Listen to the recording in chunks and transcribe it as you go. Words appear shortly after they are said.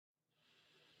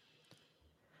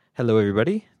Hello,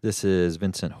 everybody. This is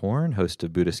Vincent Horn, host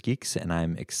of Buddhist Geeks, and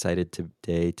I'm excited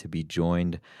today to be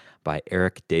joined by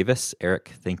Eric Davis.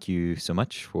 Eric, thank you so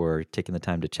much for taking the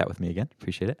time to chat with me again.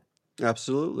 Appreciate it.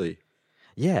 Absolutely.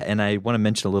 Yeah, and I want to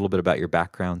mention a little bit about your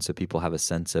background so people have a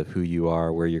sense of who you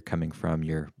are, where you're coming from,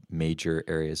 your major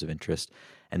areas of interest.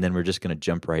 And then we're just going to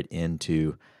jump right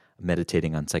into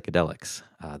meditating on psychedelics,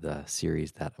 the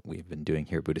series that we've been doing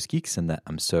here at Buddhist Geeks, and that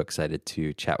I'm so excited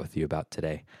to chat with you about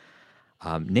today.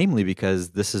 Namely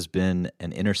because this has been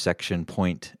an intersection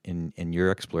point in your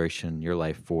exploration, your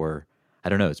life for, I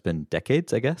don't know, it's been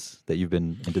decades, I guess, that you've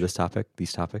been into these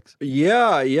topics. Yeah,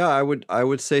 I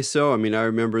would say so. I mean, I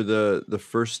remember the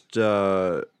first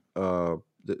the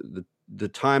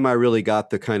time I really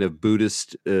got the kind of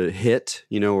Buddhist hit,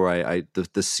 where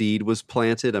the seed was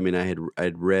planted. I mean,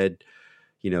 I'd read,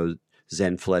 you know,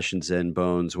 Zen Flesh and Zen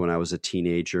Bones when I was a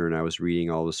teenager, and I was reading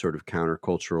all the sort of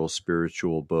countercultural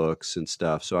spiritual books and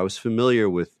stuff. So I was familiar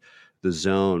with the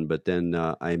zone, but then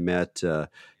I met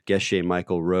Geshe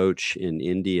Michael Roach in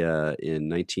India in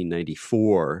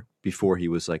 1994, before he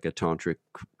was like a tantric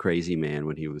crazy man,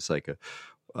 when he was like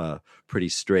a pretty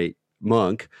straight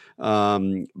monk.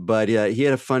 But he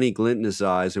had a funny glint in his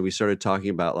eyes, and we started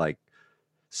talking about like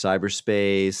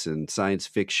cyberspace and science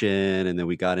fiction, and then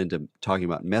we got into talking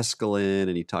about mescaline,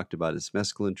 and he talked about his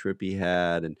mescaline trip he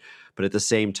had, and but at the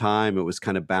same time it was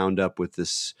kind of bound up with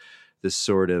this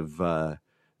sort of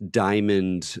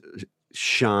diamond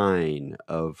shine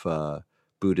of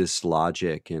Buddhist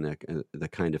logic and the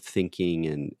kind of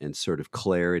thinking and sort of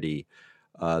clarity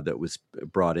that was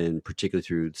brought in, particularly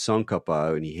through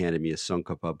Tsongkhapa. And he handed me a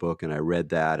Tsongkhapa book, and I read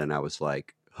that, and I was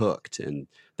like hooked. And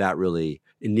that really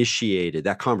initiated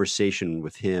that conversation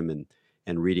with him,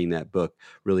 and reading that book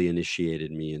really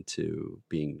initiated me into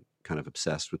being kind of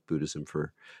obsessed with Buddhism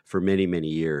for many, many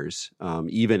years,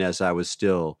 even as I was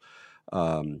still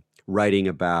writing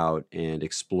about and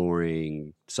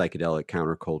exploring psychedelic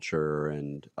counterculture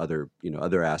and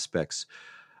other aspects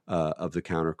of the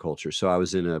counterculture. So I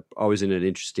was always in an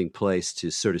interesting place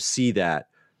to sort of see that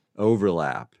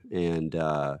overlap and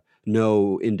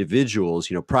know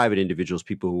individuals, private individuals,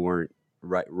 people who weren't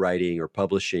writing or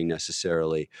publishing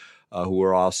necessarily, who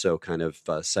were also kind of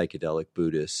psychedelic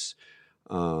Buddhists.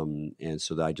 And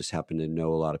so I just happen to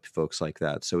know a lot of folks like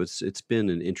that. So it's been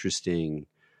an interesting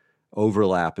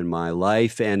overlap in my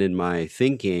life and in my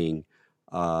thinking,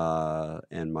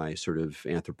 and my sort of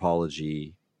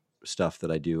anthropology stuff that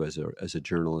I do as a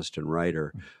journalist and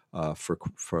writer for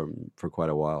quite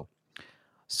a while.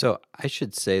 So I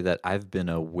should say that I've been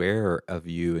aware of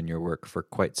you and your work for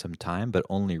quite some time, but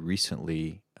only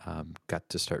recently got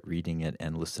to start reading it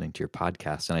and listening to your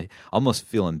podcast. And I almost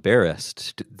feel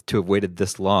embarrassed to have waited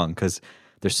this long, because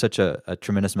there's such a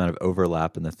tremendous amount of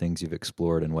overlap in the things you've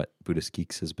explored and what Buddhist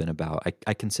Geeks has been about.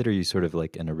 I consider you sort of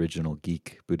like an original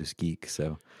geek, Buddhist geek.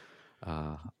 So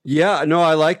Yeah, no,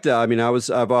 I like that. I mean,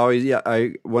 I've always,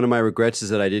 one of my regrets is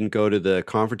that I didn't go to the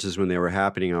conferences when they were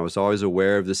happening. I was always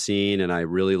aware of the scene, and I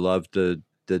really loved the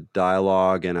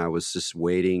dialogue, and I was just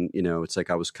waiting, it's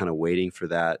like I was kind of waiting for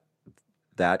that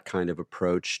kind of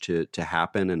approach to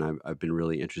happen. And I've been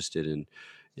really interested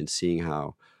in seeing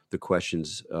how the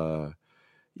questions,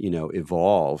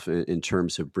 evolve in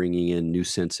terms of bringing in new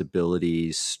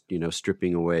sensibilities,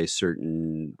 stripping away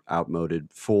certain outmoded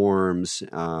forms,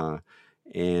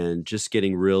 and just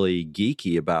getting really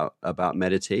geeky about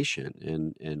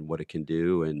meditation and what it can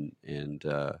do, and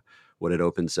what it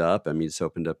opens up. I mean, it's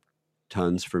opened up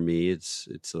tons for me. It's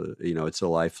a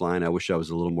lifeline. I wish I was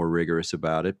a little more rigorous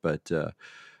about it, but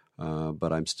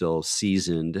I'm still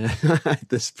seasoned at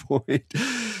this point.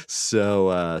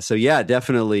 So yeah,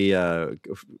 definitely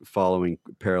following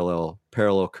parallel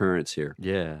currents here.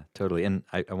 yeah, totally. And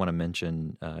I want to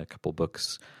mention a couple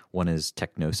books. One is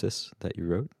Technosis that you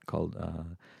wrote, called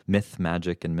Myth,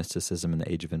 Magic, and Mysticism in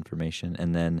the Age of Information.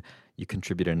 And then you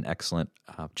contributed an excellent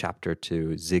chapter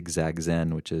to Zigzag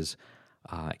Zen, which is,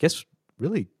 I guess,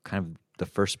 really kind of the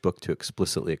first book to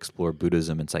explicitly explore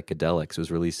Buddhism and psychedelics. It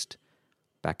was released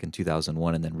back in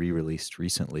 2001 and then re-released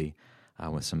recently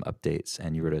with some updates.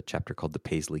 And you wrote a chapter called The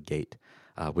Paisley Gate,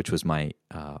 which was my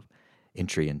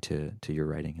entry into your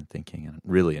writing and thinking, and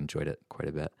really enjoyed it quite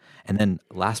a bit. And then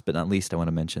last but not least, I want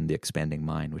to mention The Expanding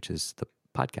Mind, which is the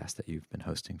podcast that you've been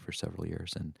hosting for several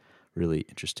years, and really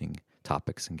interesting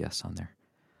topics and guests on there.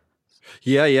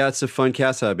 Yeah, it's a fun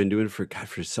cast. I've been doing it for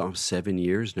almost 7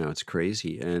 years now. It's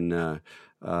crazy, and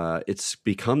it's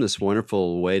become this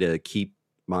wonderful way to keep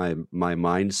my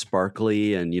mind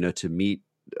sparkly, and to meet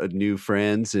new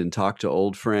friends and talk to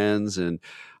old friends. And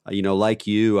like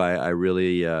you, I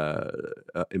really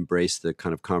embrace the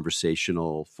kind of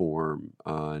conversational form,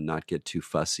 not get too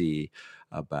fussy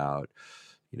about,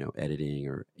 editing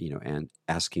or, and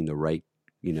asking the right,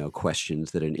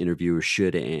 questions that an interviewer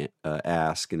should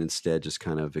ask, and instead just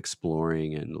kind of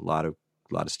exploring, and a lot of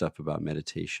stuff about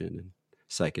meditation and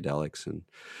psychedelics and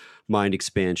mind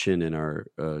expansion in our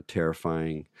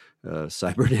terrifying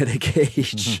cybernetic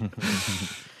age.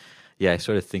 Yeah, I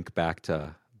sort of think back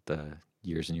to the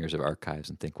years and years of archives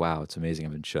and think, wow, it's amazing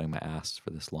I've been showing my ass for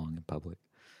this long in public.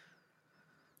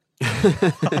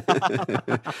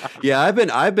 Yeah, I've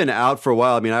been out for a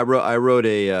while. I mean, I wrote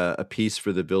a piece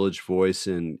for the Village Voice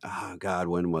in, oh God,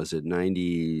 when was it?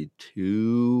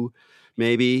 92,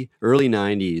 maybe early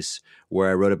 90s, where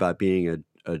I wrote about being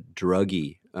a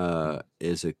druggie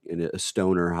as a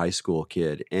stoner high school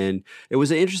kid, and it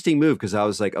was an interesting move because I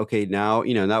was like, okay, now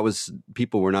that was,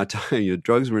 people were not talking,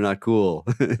 drugs were not cool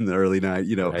in the early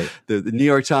 90s. Right. The New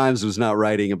York Times was not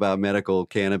writing about medical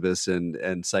cannabis and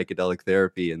psychedelic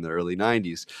therapy in the early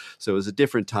 90s, so it was a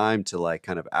different time to like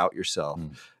kind of out yourself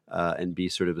and be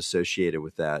sort of associated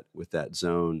with that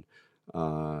zone.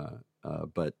 But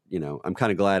I'm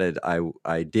kind of glad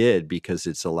I did, because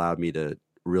it's allowed me to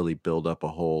really build up a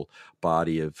whole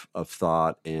body of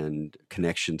thought and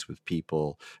connections with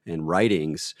people and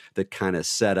writings that kind of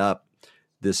set up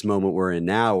this moment we're in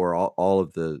now, where all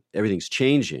of everything's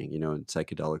changing, and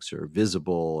psychedelics are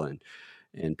visible,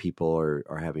 and people are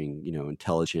having,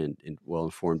 intelligent and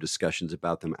well-informed discussions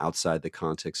about them outside the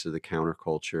context of the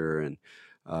counterculture. And,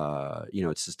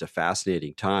 it's just a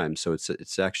fascinating time. So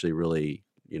it's actually really,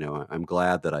 I'm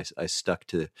glad that I stuck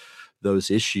to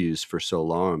those issues for so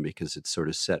long, because it sort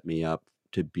of set me up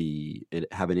to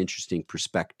have an interesting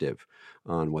perspective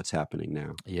on what's happening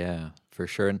now. Yeah, for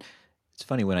sure. And it's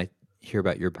funny when I hear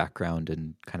about your background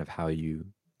and kind of how you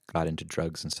got into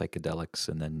drugs and psychedelics,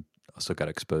 and then also got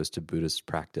exposed to Buddhist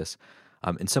practice.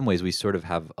 In some ways, we sort of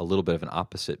have a little bit of an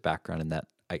opposite background in that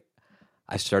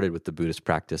I started with the Buddhist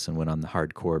practice and went on the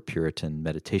hardcore Puritan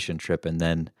meditation trip. And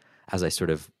then as I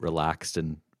sort of relaxed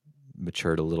and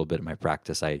matured a little bit in my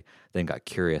practice, I then got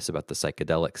curious about the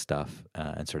psychedelic stuff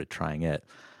and started trying it.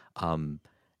 And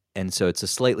so it's a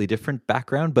slightly different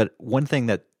background, but one thing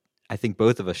that I think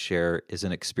both of us share is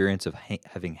an experience of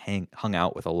having hung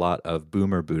out with a lot of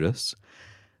boomer Buddhists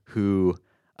who,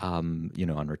 on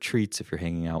retreats, if you're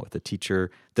hanging out with a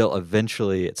teacher, they'll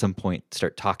eventually at some point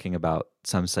start talking about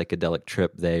some psychedelic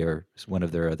trip they or one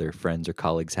of their other friends or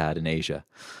colleagues had in Asia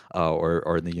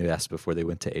or in the US before they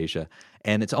went to Asia.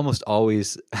 And it's almost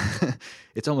always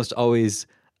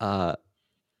an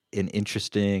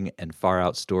interesting and far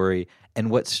out story. And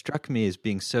what struck me as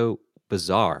being so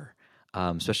bizarre,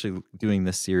 especially doing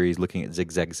this series, looking at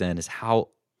Zigzag Zen, is how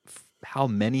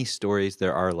many stories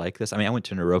there are like this. I mean, I went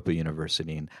to Naropa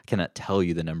University and I cannot tell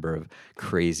you the number of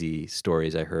crazy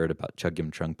stories I heard about Chogyam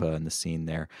Trungpa and the scene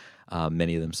there,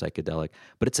 many of them psychedelic.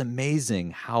 But it's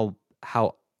amazing how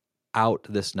out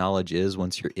this knowledge is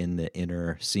once you're in the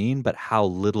inner scene, but how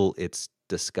little it's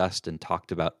discussed and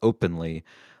talked about openly,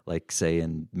 like, say,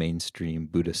 in mainstream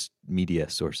Buddhist media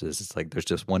sources. It's like there's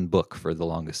just one book for the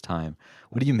longest time.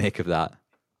 What do you make of that?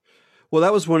 Well,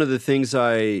 that was one of the things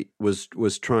I was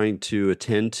trying to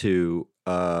attend to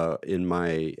in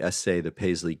my essay, The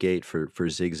Paisley Gate, for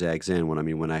Zigzag Zen.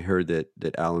 When I heard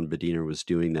that Alan Badiner was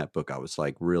doing that book, I was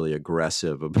like really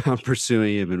aggressive about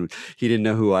pursuing him, and he didn't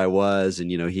know who I was,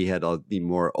 and he had all the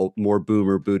more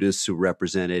boomer Buddhists who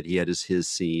represented. He had his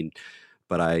scene,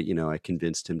 but I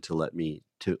convinced him to let me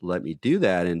do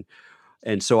that,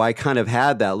 and so I kind of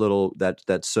had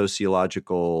that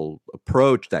sociological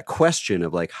approach, that question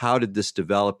of like, how did this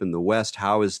develop in the West?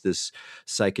 How is this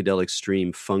psychedelic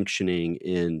stream functioning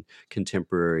in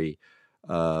contemporary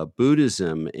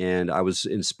Buddhism? And I was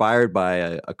inspired by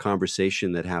a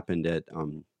conversation that happened at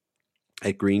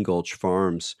Green Gulch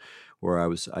Farms, where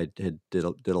I did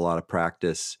a lot of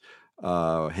practice,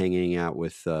 hanging out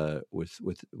with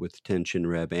Tenshin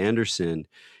Reb Anderson,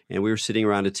 and we were sitting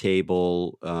around a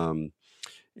table.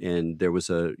 And there was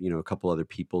a couple other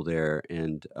people there,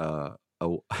 and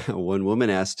one woman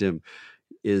asked him,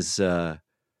 "Is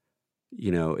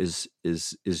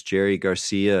Jerry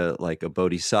Garcia like a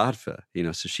bodhisattva?"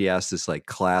 So she asked this like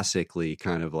classically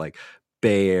kind of like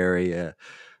Bay Area,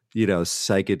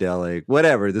 psychedelic,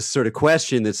 whatever, this sort of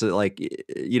question that's like,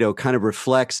 kind of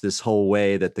reflects this whole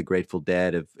way that the Grateful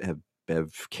Dead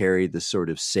have carried this sort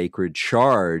of sacred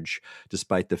charge,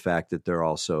 despite the fact that they're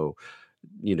also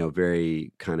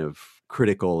very kind of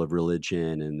critical of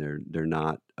religion, and they're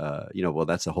not, well,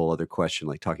 that's a whole other question,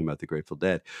 like talking about the Grateful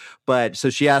Dead. But so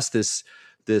she asked this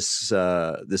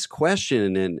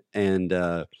question, and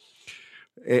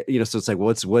So it's like,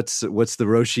 what's the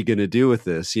Roshi going to do with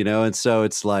this, And so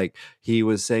it's like he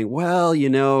was saying, well,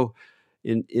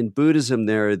 in Buddhism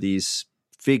there are these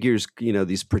figures,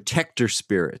 these protector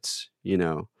spirits,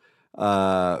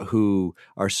 who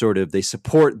are sort of, they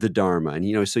support the Dharma,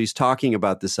 and so he's talking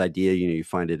about this idea. You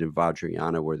find it in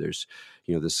Vajrayana, where there's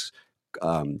this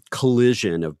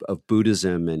collision of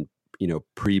Buddhism and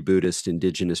pre-Buddhist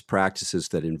indigenous practices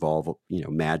that involve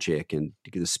magic and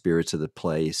the spirits of the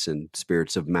place and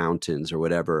spirits of mountains or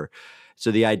whatever.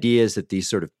 So the idea is that these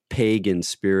sort of pagan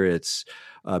spirits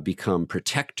become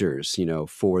protectors,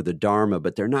 for the Dharma,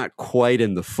 but they're not quite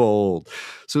in the fold.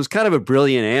 So it's kind of a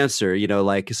brilliant answer,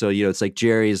 it's like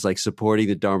Jerry is like supporting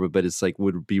the Dharma, but it's like,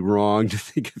 would it be wrong to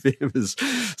think of him as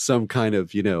some kind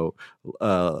of,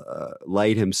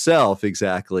 light himself,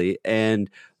 exactly. And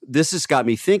this has got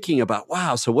me thinking about,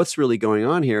 wow, so what's really going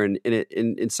on here? And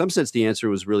in some sense, the answer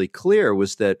was really clear,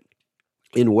 was that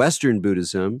in Western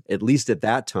Buddhism, at least at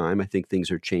that time, I think things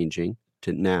are changing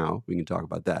to now. We can talk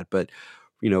about that. But,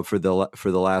 for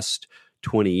the last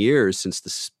 20 years, since the,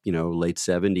 late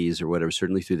 70s or whatever,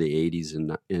 certainly through the 80s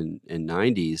and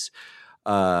 90s,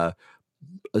 the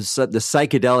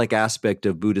psychedelic aspect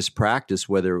of Buddhist practice,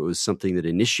 whether it was something that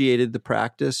initiated the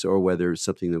practice or whether it was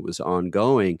something that was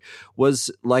ongoing, was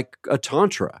like a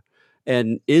tantra.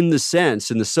 And in the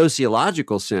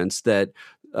sociological sense that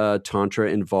tantra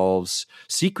involves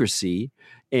secrecy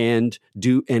and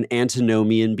an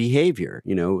antinomian behavior,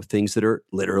 things that are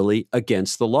literally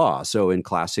against the law. So in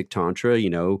classic tantra,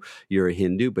 you're a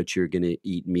Hindu, but you're going to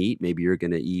eat meat. Maybe you're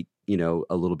going to eat,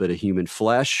 a little bit of human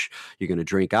flesh. You're going to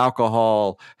drink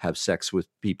alcohol, have sex with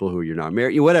people who you're not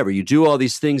married, whatever. You do all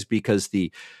these things because the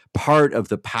part of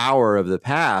the power of the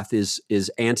path is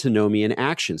antinomian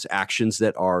actions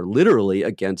that are literally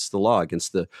against the law,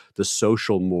 against the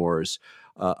social mores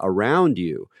around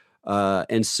you.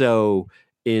 And so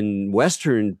in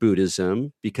Western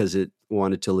Buddhism, because it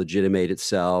wanted to legitimate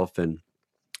itself and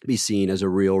be seen as a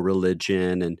real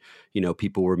religion, and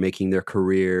people were making their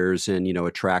careers and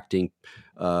attracting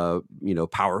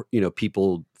power,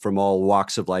 people from all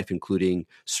walks of life, including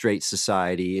straight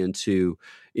society, into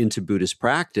Buddhist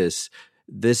practice.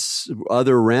 This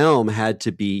other realm had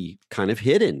to be kind of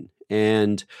hidden,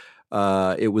 and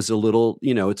it was a little,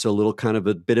 it's a little kind of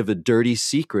a bit of a dirty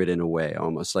secret in a way,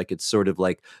 almost like it's sort of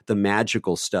like the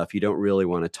magical stuff you don't really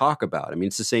want to talk about. I mean,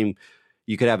 it's the same.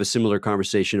 You could have a similar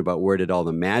conversation about where did all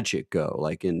the magic go?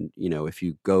 Like if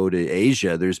you go to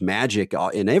Asia, there's magic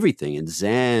in everything, in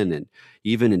Zen and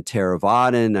even in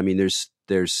Theravada. I mean,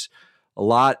 there's a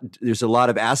lot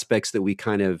of aspects that we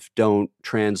kind of don't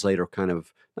translate or kind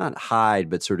of not hide,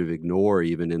 but sort of ignore,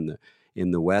 even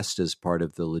in the West, as part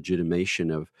of the legitimation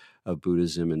of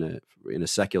Buddhism in a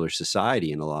secular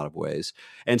society in a lot of ways.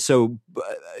 And so,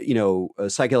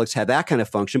 psychedelics had that kind of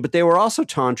function, but they were also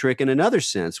tantric in another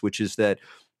sense, which is that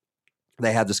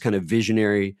they have this kind of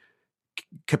visionary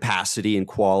capacity and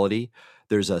quality.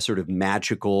 There's a sort of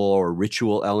magical or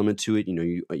ritual element to it.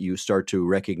 You start to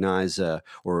recognize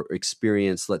or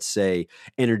experience, let's say,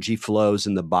 energy flows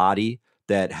in the body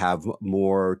that have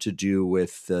more to do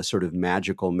with the sort of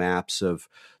magical maps of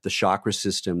the chakra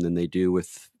system than they do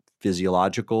with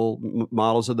physiological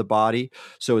models of the body.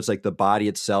 So it's like the body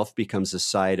itself becomes a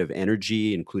site of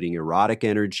energy, including erotic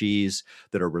energies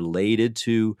that are related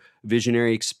to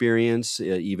visionary experience,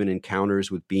 even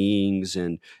encounters with beings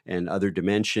and other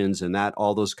dimensions, and that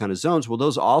all those kind of zones. Well,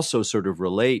 those also sort of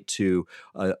relate to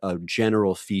a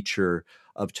general feature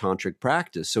of tantric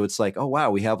practice. So it's like, oh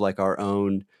wow, we have like our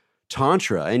own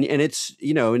tantra, and it's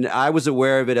and I was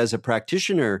aware of it as a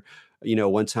practitioner.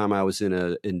 One time I was in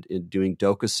doing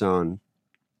Dokusan,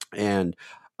 and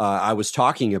I was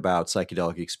talking about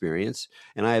psychedelic experience,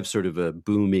 and I have sort of a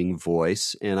booming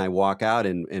voice, and I walk out,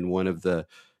 and one of the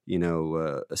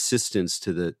assistants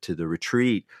to the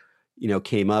retreat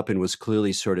came up and was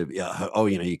clearly sort of,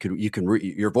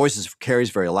 your voice carries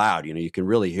very loud, you can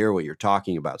really hear what you're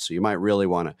talking about, so you might really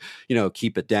want to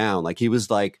keep it down. Like he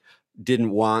was like,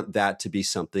 didn't want that to be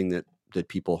something that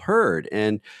people heard.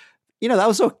 And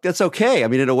that's okay. I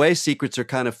mean, in a way, secrets are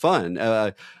kind of fun.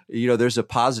 There's a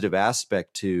positive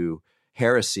aspect to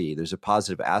heresy. There's a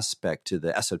positive aspect to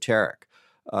the esoteric.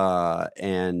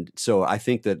 And so I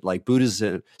think that like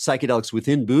Buddhism, psychedelics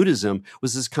within Buddhism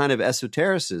was this kind of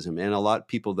esotericism. And a lot of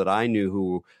people that I knew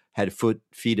who had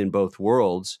feet in both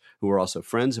worlds, who were also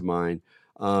friends of mine,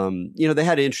 they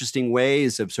had interesting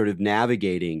ways of sort of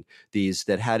navigating these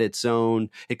that had its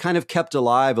own, it kind of kept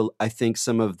alive, I think,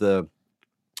 some of the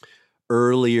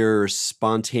earlier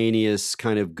spontaneous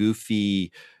kind of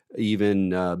goofy,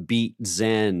 even beat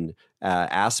Zen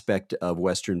aspect of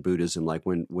Western Buddhism. Like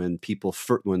when people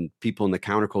in the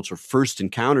counterculture first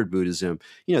encountered Buddhism,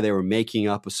 they were making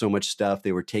up so much stuff.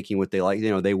 They were taking what they liked.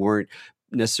 They weren't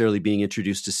necessarily being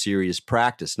introduced to serious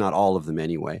practice. Not all of them,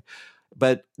 anyway.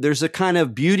 But there's a kind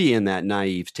of beauty in that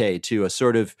naivete too, a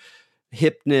sort of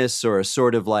hipness, or a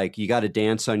sort of like you got to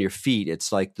dance on your feet.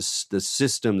 It's like the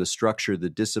system, the structure, the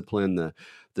discipline, the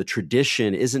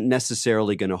tradition isn't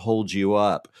necessarily going to hold you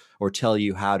up or tell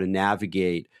you how to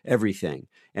navigate everything.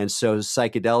 And so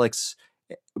psychedelics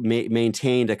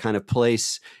maintained a kind of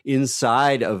place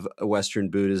inside of Western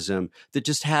Buddhism that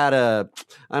just had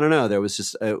there was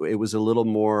just it was a little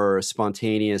more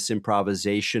spontaneous,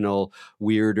 improvisational,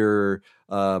 weirder,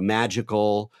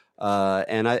 magical. But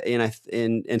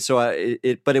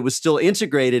it was still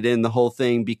integrated in the whole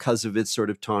thing because of its sort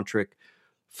of tantric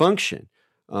function.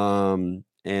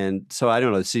 And so I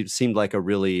don't know, it seemed like a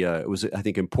really, it was, I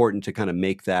think, important to kind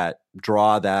of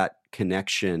draw that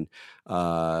connection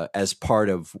as part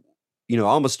of,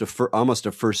 almost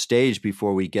a first stage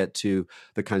before we get to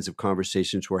the kinds of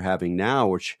conversations we're having now,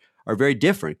 which are very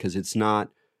different because it's not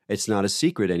a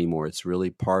secret anymore. It's really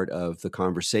part of the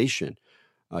conversation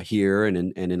here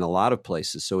and in a lot of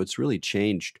places. So it's really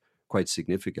changed quite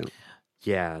significantly.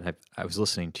 Yeah, and I was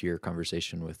listening to your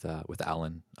conversation with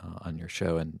Alan on your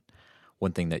show, and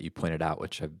one thing that you pointed out,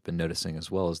 which I've been noticing as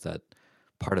well, is that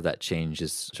part of that change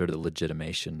is sort of the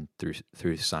legitimation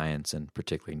through science, and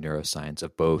particularly neuroscience,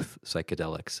 of both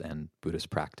psychedelics and Buddhist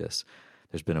practice.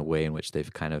 There's been a way in which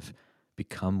they've kind of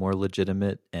become more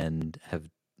legitimate and have,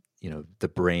 the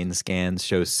brain scans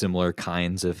show similar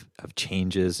kinds of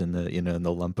changes in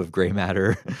the lump of gray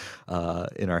matter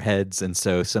in our heads, and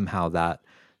so somehow that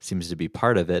seems to be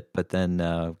part of it. But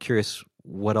then, curious,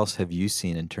 what else have you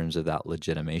seen in terms of that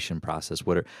legitimation process?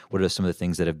 What are some of the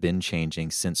things that have been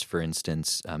changing since, for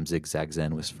instance, Zigzag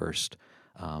Zen was first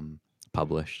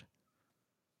published?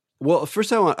 Well,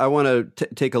 first I want to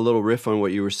take a little riff on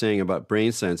what you were saying about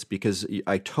brain science, because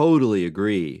I totally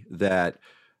agree that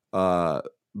the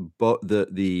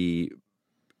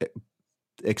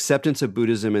acceptance of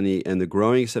Buddhism and the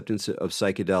growing acceptance of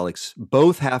psychedelics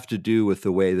both have to do with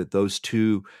the way that those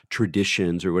two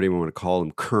traditions, or whatever you want to call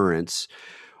them, currents,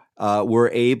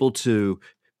 were able to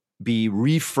be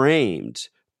reframed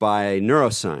by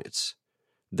neuroscience.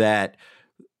 That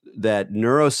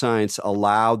neuroscience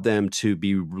allowed them to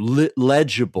be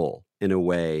legible in a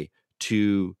way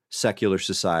to secular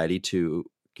society, to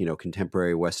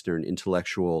contemporary Western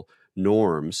intellectual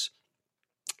norms,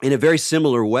 in a very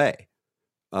similar way.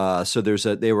 So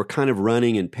they were kind of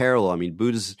running in parallel. I mean,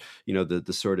 Buddha's,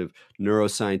 the sort of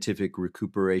neuroscientific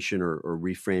recuperation or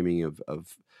reframing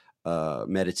of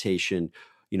meditation,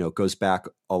 goes back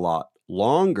a lot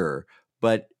longer,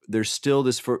 but there's still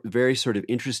this very sort of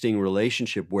interesting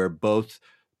relationship where both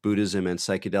Buddhism and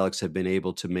psychedelics have been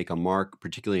able to make a mark,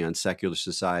 particularly on secular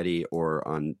society or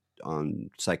on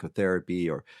psychotherapy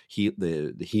or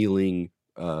the healing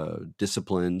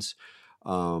disciplines.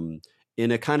 In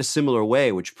a kind of similar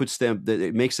way, which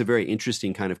it makes a very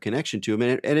interesting kind of connection to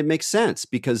them. And it makes sense,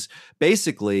 because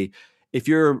basically, if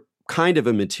you're kind of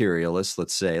a materialist,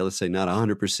 let's say not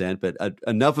 100%, but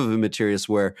enough of a materialist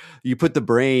where you put the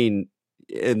brain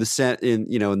in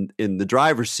the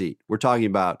driver's seat. We're talking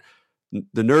about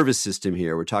the nervous system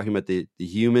here. We're talking about the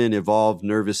human evolved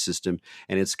nervous system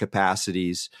and its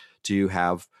capacities to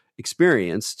have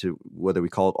experience, to whether we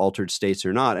call it altered states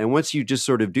or not. And once you just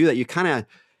sort of do that, you kind of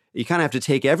have to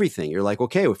take everything. You're like,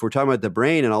 okay, if we're talking about the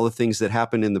brain and all the things that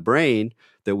happen in the brain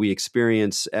that we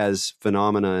experience as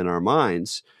phenomena in our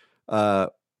minds,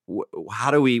 how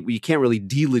do we can't really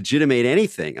delegitimate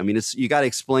anything. I mean, you got to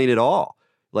explain it all.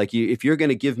 Like if you're going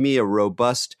to give me a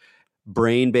robust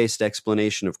brain-based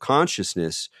explanation of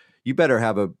consciousness, you better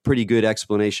have a pretty good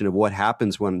explanation of what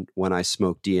happens when I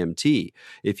smoke DMT.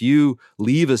 If you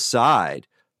leave aside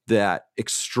that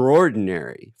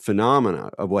extraordinary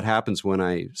phenomena of what happens when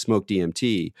I smoke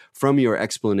DMT from your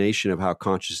explanation of how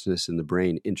consciousness and the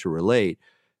brain interrelate,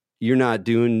 you're not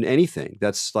doing anything.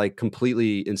 That's like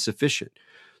completely insufficient.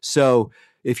 So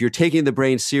if you're taking the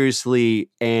brain seriously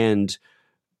and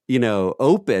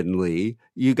openly,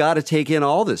 you got to take in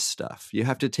all this stuff. You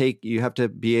have to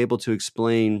be able to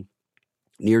explain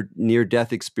near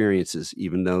death experiences,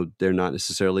 even though they're not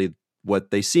necessarily what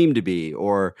they seem to be,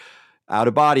 or out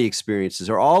of body experiences,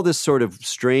 or all this sort of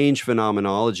strange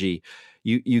phenomenology.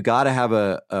 You got to have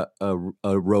a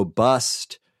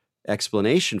robust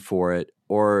explanation for it,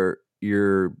 or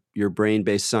your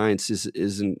brain-based science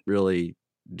isn't really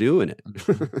doing it.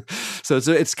 So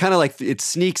it's kind of like it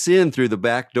sneaks in through the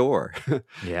back door.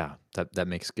 Yeah, that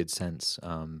makes good sense.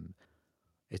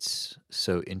 It's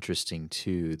so interesting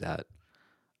too that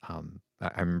I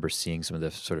remember seeing some of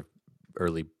the sort of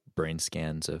early brain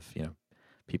scans of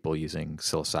people using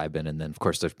psilocybin, and then of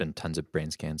course there's been tons of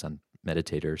brain scans on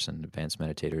meditators and advanced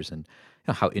meditators, and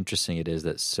how interesting it is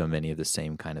that so many of the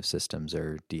same kind of systems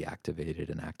are deactivated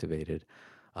and activated,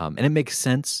 and it makes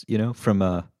sense, from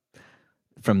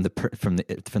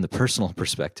the personal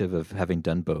perspective of having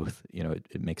done both.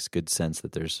 It makes good sense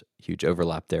that there's huge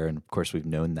overlap there, and of course we've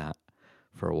known that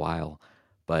for a while.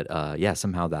 But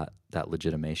somehow that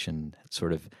legitimation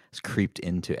sort of has creeped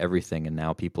into everything, and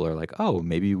now people are like, oh,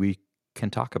 maybe we can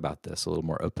talk about this a little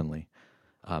more openly.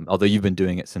 Although you've been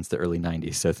doing it since the early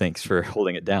 '90s, so thanks for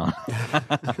holding it down.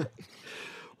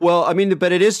 Well, I mean,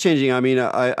 but it is changing. I mean,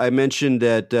 I mentioned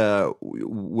that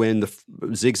when the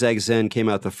Zigzag Zen came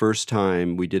out the first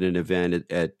time, we did an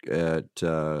event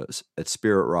at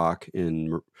Spirit Rock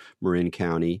in Marin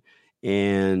County,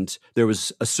 and there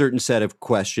was a certain set of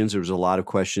questions. There was a lot of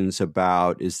questions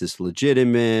about, is this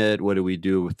legitimate? What do we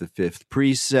do with the fifth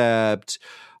precept?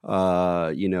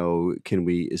 Is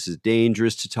it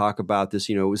dangerous to talk about this?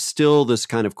 It was still this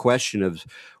kind of question of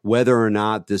whether or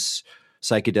not this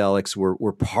psychedelics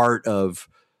were part of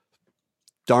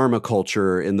Dharma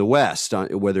culture in the West,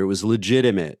 whether it was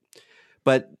legitimate.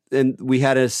 And we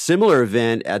had a similar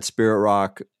event at Spirit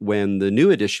Rock when the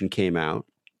new edition came out.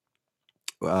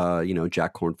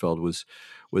 Jack Kornfeld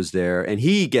was there, and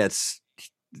he gets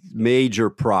major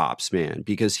props, man,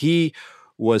 because he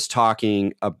was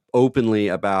talking openly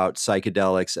about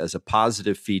psychedelics as a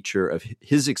positive feature of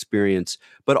his experience,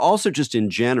 but also just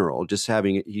in general, just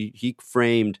having he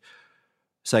framed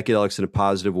psychedelics in a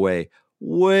positive way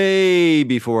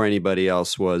before anybody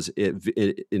else was,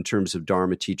 in terms of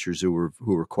Dharma teachers who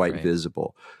were quite Right.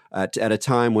 visible at a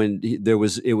time when it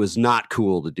was not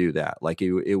cool to do that. Like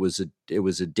it was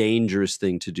a dangerous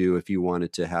thing to do if you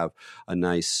wanted to have a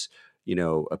nice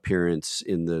appearance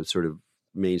in the sort of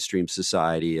mainstream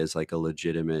society as like a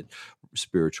legitimate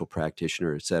spiritual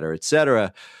practitioner, et cetera, et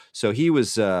cetera. So he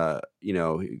was,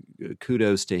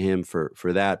 kudos to him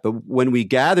for that. But when we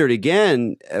gathered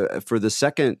again for the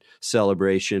second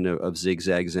celebration of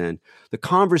Zigzag Zen, the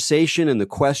conversation and the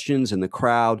questions and the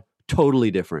crowd,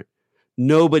 totally different.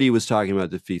 Nobody was talking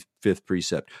about the fifth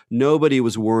precept. Nobody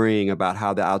was worrying about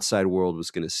how the outside world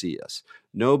was going to see us.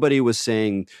 Nobody was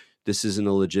saying this isn't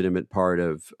a legitimate part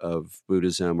of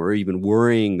Buddhism, or even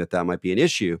worrying that might be an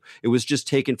issue. It was just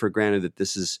taken for granted that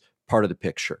this is part of the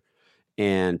picture.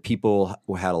 And people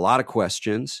had a lot of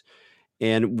questions.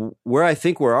 And where I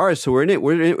think we're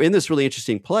in this really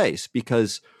interesting place,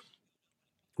 because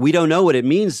we don't know what it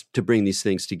means to bring these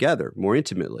things together more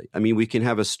intimately. I mean, we can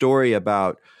have a story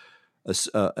about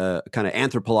a kind of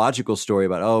anthropological story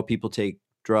about, people take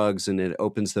drugs and it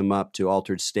opens them up to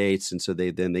altered states, and so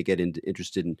they get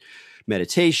interested in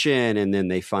meditation, and then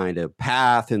they find a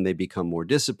path and they become more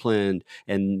disciplined,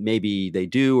 and maybe they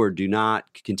do or do not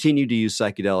continue to use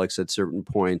psychedelics at certain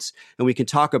points, and we can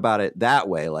talk about it that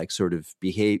way, like sort of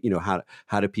behave,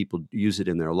 how do people use it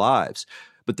in their lives.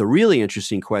 But the really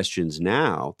interesting questions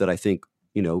now that I think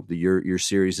your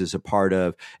series is a part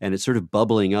of, and it's sort of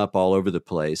bubbling up all over the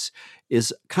place,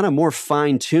 is kind of more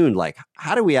fine-tuned, like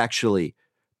how do we actually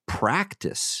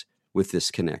practice with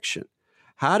this connection?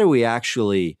 How do we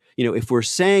actually, if we're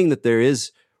saying that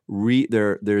there's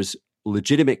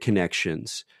legitimate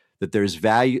connections, that there's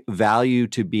value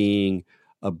to being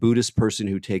a Buddhist person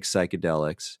who takes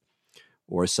psychedelics,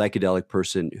 or a psychedelic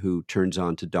person who turns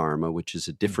on to Dharma, which is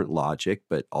a different logic,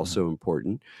 but also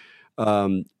important,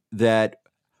 that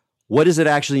what does it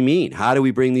actually mean? How do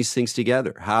we bring these things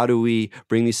together? How do we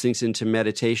bring these things into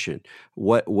meditation?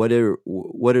 What are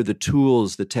the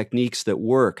tools, the techniques that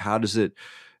work? How does it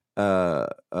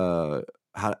how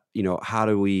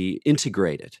do we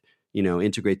integrate it?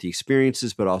 Integrate the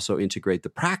experiences, but also integrate the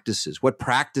practices. What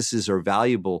practices are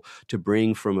valuable to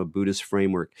bring from a Buddhist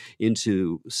framework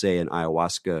into, say, an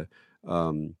ayahuasca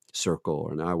circle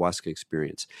or an ayahuasca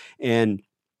experience? And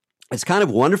it's kind of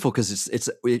wonderful because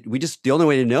the only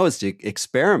way to know is to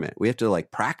experiment. We have to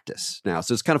like practice now.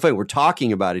 So it's kind of funny. We're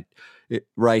talking about it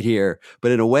right here,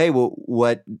 but in a way,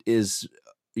 what is,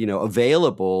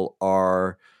 available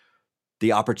are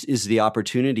the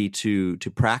opportunity to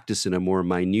practice in a more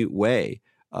minute way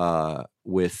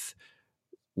with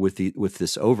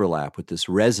this overlap, with this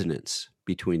resonance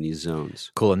between these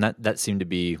zones. Cool. And that seemed to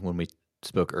be, when we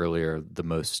spoke earlier, the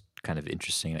most kind of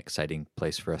interesting and exciting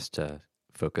place for us to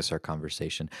focus our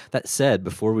conversation. That said,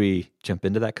 before we jump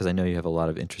into that, because I know you have a lot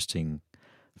of interesting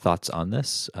thoughts on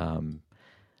this,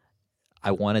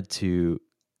 I wanted to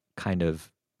kind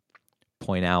of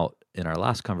point out, in our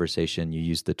last conversation, you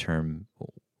used the term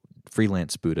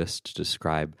freelance Buddhist to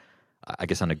describe, I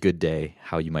guess, on a good day,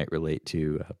 how you might relate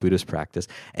to Buddhist practice.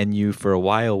 And you, for a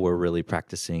while, were really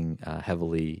practicing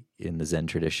heavily in the Zen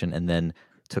tradition, and then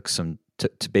took some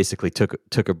basically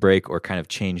took a break or kind of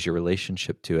changed your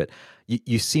relationship to it.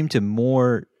 You seem to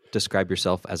more describe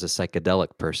yourself as a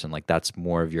psychedelic person, like that's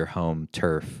more of your home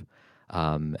turf,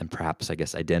 and perhaps, I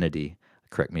guess, identity.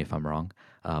 Correct me if I'm wrong.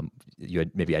 You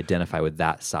maybe identify with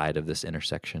that side of this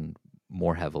intersection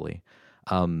more heavily.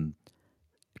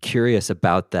 Curious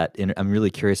about that. I'm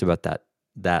really curious about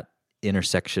that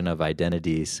intersection of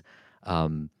identities.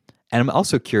 And I'm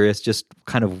also curious, just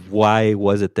kind of why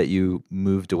was it that you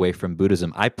moved away from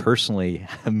Buddhism? I personally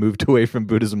have moved away from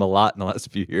Buddhism a lot in the last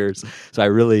few years, so I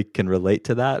really can relate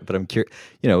to that. But I'm curious,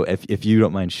 if you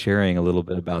don't mind sharing a little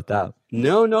bit about that.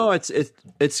 No,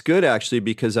 it's good actually,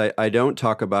 because I don't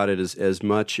talk about it as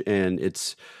much, and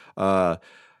it's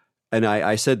and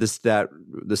I said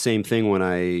the same thing when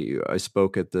I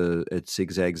spoke at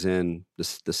Zigzag Zen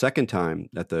the second time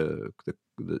at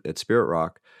at Spirit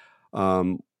Rock.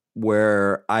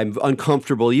 Where I'm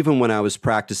uncomfortable, even when I was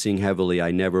practicing heavily,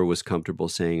 I never was comfortable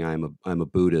saying I'm a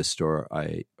Buddhist, or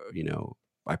I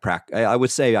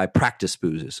would say I practice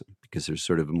Buddhism, because there's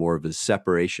sort of more of a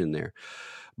separation there.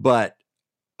 But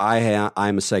I'm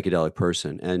a psychedelic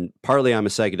person, and partly I'm a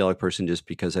psychedelic person just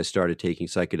because I started taking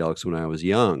psychedelics when I was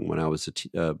young, when I was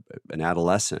an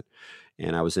adolescent,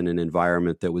 and I was in an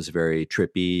environment that was very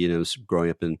trippy. Was growing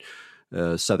up in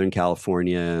Southern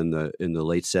California in the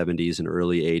late 70s and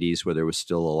early 80s, where there was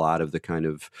still a lot of the kind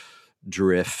of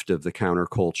drift of the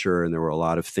counterculture, and there were a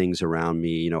lot of things around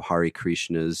me, Hare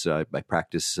Krishnas. I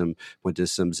practiced went to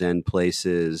some Zen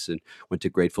places, and went to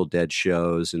Grateful Dead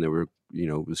shows, and there were,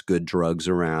 it was good drugs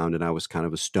around, and I was kind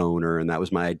of a stoner, and that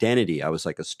was my identity. I was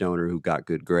like a stoner who got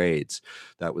good grades.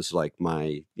 That was like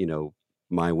my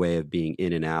way of being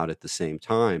in and out at the same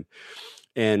time.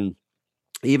 And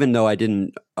even though I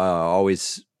didn't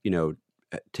always,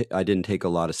 I didn't take a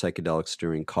lot of psychedelics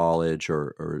during college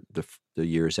or the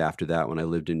years after that when I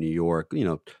lived in New York,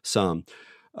 some.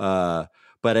 But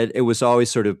it was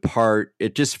always sort of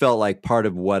it just felt like part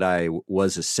of what I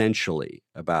was essentially,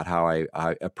 about how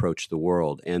I approached the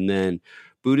world. And then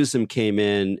Buddhism came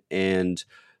in and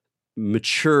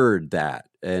matured that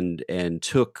and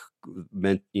took,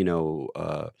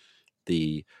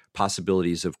 the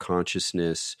possibilities of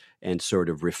consciousness and sort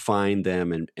of refined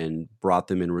them and brought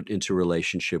them into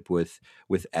relationship with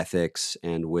ethics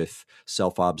and with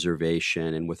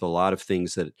self-observation and with a lot of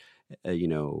things that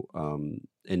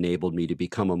enabled me to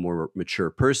become a more mature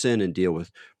person and deal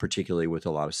with, particularly with,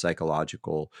 a lot of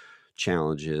psychological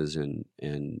challenges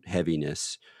and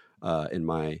heaviness in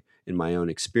my own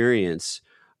experience.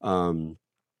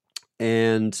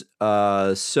 And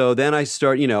so then I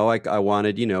start, I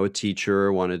wanted, a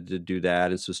teacher, wanted to do that.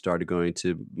 And so started going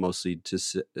mostly to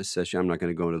session. I'm not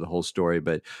going to go into the whole story,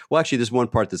 but, well, actually, there's one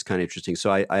part that's kind of interesting.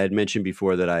 So I had mentioned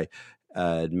before that I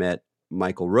had met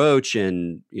Michael Roach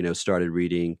and, started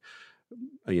reading,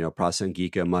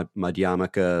 Prasangika,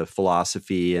 Madhyamaka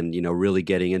philosophy, and, really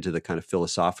getting into the kind of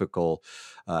philosophical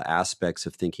aspects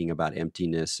of thinking about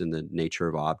emptiness and the nature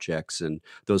of objects. And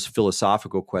those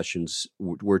philosophical questions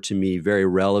were to me very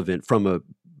relevant from a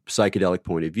psychedelic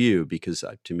point of view, because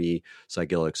to me,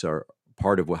 psychedelics are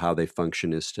part of how they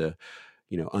function is to,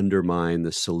 undermine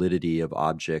the solidity of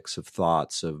objects, of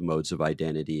thoughts, of modes of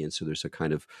identity. And so there's a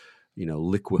kind of,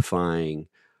 liquefying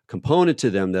component to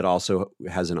them that also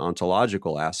has an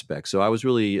ontological aspect. So I was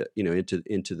really,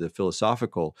 into the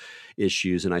philosophical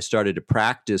issues, and I started to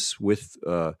practice with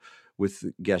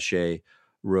Geshe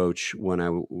Roach when I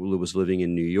was living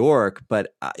in New York.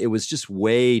 But it was just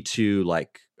way too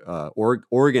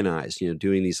organized,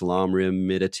 doing these Lamrim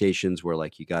meditations where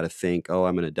you got to think, oh,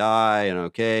 I'm going to die, and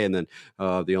okay, and then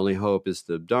the only hope is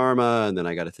the Dharma, and then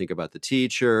I got to think about the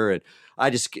teacher, and I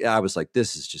was like,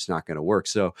 this is just not going to work.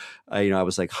 So I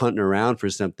was hunting around for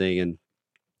something, and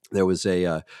there was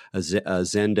a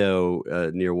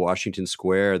Zendo near Washington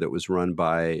Square that was run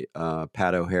by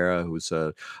Pat O'Hara, who was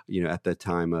at that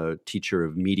time a teacher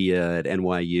of media at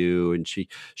NYU, and she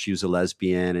was a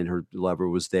lesbian, and her lover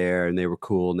was there, and they were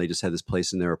cool, and they just had this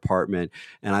place in their apartment,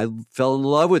 and I fell in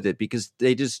love with it because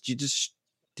they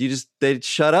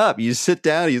shut up. You sit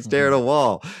down, you stare at a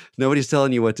wall. Nobody's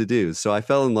telling you what to do. So I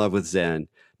fell in love with Zen,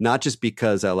 not just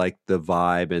because I like the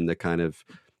vibe and the kind of,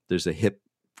 there's a hip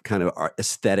kind of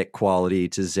aesthetic quality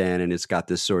to Zen, and it's got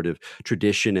this sort of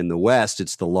tradition in the West.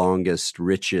 It's the longest,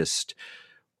 richest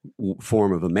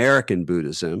form of American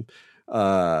Buddhism.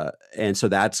 And so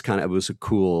that's it was a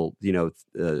cool,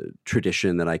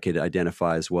 tradition that I could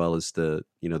identify, as well as the,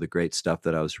 the great stuff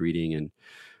that I was reading and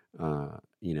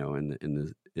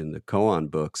in the koan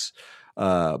books.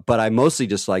 But I mostly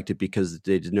just liked it because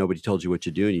nobody told you what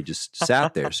to do and you just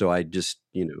sat there. So I just,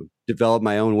 developed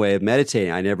my own way of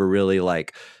meditating. I never really I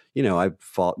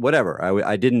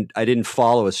didn't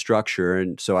follow a structure.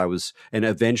 And so and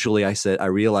eventually I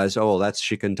realized, oh, that's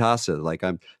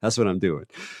shikantaza. That's what I'm doing.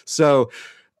 So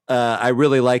I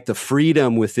really liked the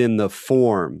freedom within the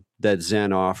form that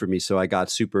Zen offered me. So I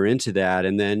got super into that.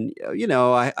 And then,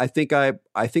 I think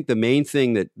the main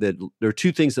thing that there are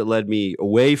two things that led me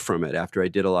away from it after I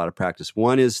did a lot of practice.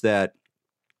 One is that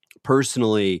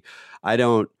personally, I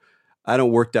don't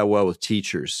work that well with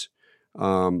teachers.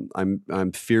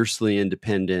 I'm fiercely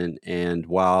independent. And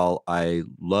while I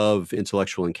love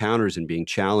intellectual encounters and being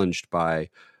challenged by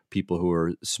people who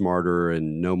are smarter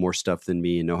and know more stuff than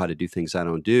me and know how to do things I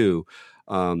don't do,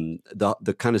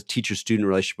 the kind of teacher-student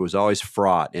relationship was always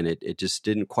fraught, and it just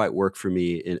didn't quite work for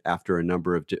me after a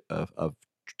number of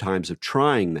times of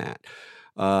trying that.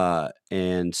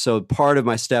 And so part of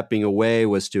my stepping away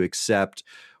was to accept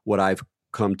what I've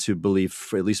come to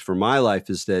believe, at least for my life,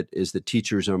 is that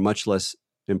teachers are much less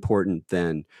important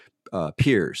than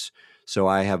peers. So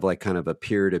I have kind of a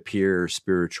peer-to-peer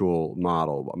spiritual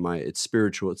model. It's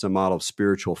spiritual. It's a model of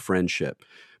spiritual friendship.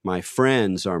 My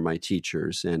friends are my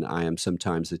teachers, and I am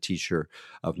sometimes the teacher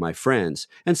of my friends.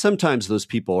 And sometimes those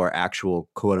people are actual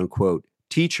quote unquote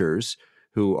teachers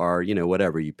who are,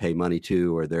 whatever you pay money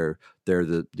to, or they're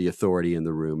the authority in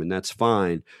the room, and that's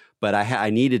fine. But I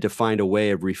needed to find a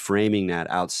way of reframing that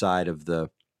outside of the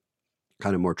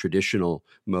kind of more traditional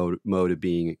mode of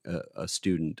being a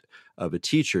student of a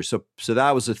teacher. So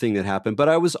that was the thing that happened. But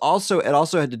it also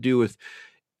had to do with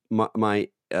my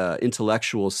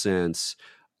intellectual sense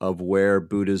of where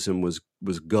Buddhism was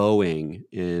going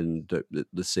in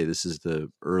let's say this is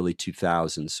the early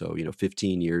 2000s. So,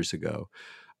 15 years ago,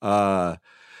 where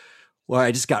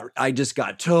I just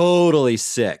got totally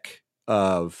sick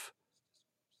of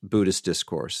Buddhist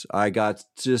discourse. I got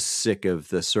just sick of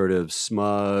the sort of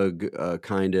smug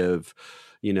kind of,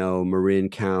 Marin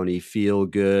County feel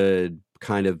good,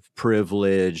 kind of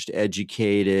privileged,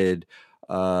 educated.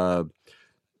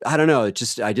 I don't know. I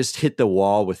just hit the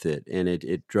wall with it, and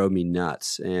it drove me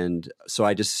nuts. And so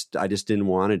I just didn't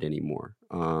want it anymore.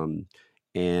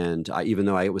 And even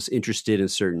though I was interested in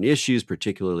certain issues,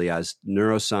 particularly as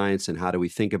neuroscience and how do we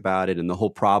think about it, and the whole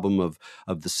problem of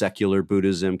the secular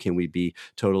Buddhism, can we be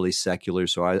totally secular?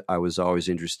 So I was always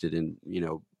interested in,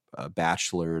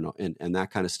 Bachelor and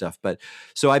that kind of stuff. But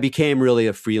so I became really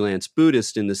a freelance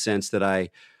Buddhist in the sense that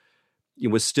it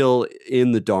was still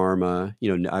in the Dharma.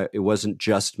 It wasn't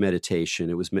just meditation.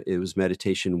 It was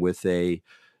meditation with a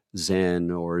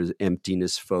Zen or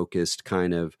emptiness focused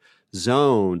kind of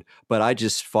zone, but I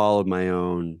just followed my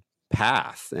own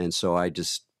path. And so I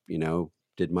just,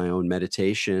 did my own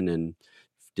meditation and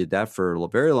did that for a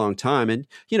very long time. And,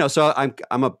 so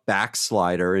I'm a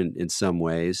backslider in some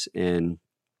ways. And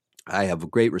I have a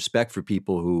great respect for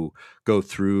people who go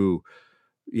through,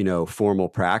 formal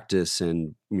practice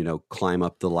and, climb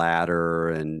up the ladder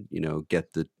and,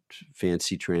 get the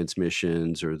fancy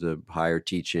transmissions or the higher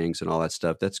teachings and all that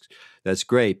stuff. That's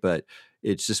great. But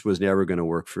it just was never going to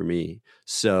work for me.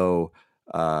 So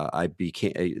I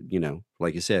became,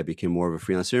 like I said, I became more of a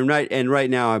freelancer. And right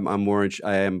now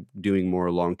I am doing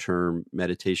more long-term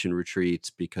meditation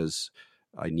retreats because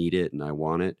I need it and I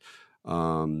want it.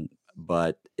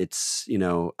 But it's,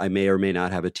 I may or may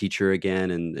not have a teacher again,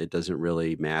 and it doesn't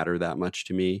really matter that much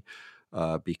to me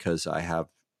because I have,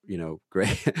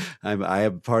 great. I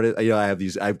have part of, I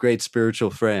have great spiritual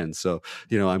friends, so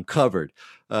I'm covered.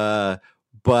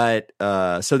 But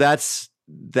so that's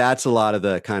a lot of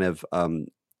the kind of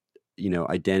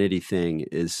identity thing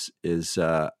is in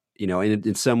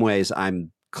some ways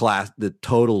I'm the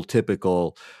total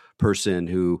typical person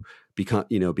who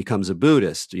becomes a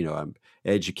Buddhist. I'm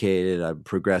educated, I'm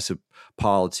progressive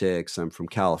politics, I'm from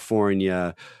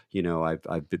California,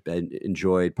 I've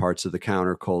enjoyed parts of the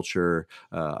counterculture,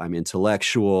 I'm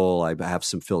intellectual, I have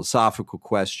some philosophical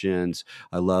questions,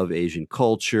 I love Asian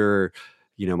culture,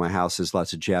 my house has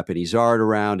lots of Japanese art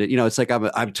around it. It's like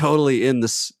I'm totally in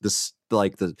this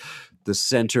like the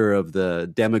center of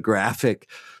the demographic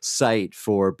site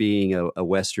for being a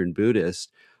Western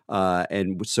Buddhist.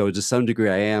 And so to some degree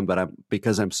I am, but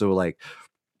because I'm so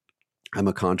I'm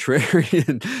a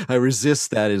contrarian. I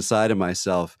resist that inside of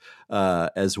myself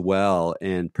as well.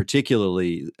 And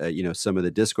particularly, some of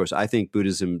the discourse, I think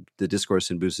the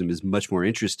discourse in Buddhism is much more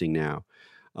interesting now.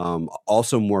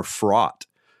 Also more fraught.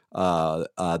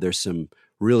 There's some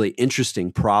really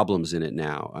interesting problems in it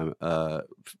now.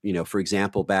 For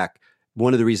example,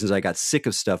 one of the reasons I got sick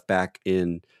of stuff back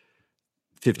in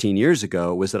 15 years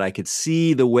ago was that I could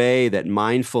see the way that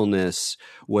mindfulness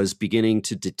was beginning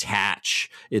to detach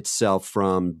itself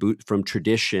from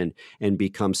tradition and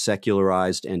become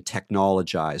secularized and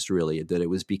technologized, really, that it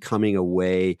was becoming a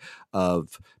way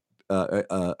of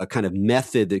a kind of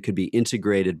method that could be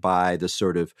integrated by the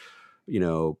sort of,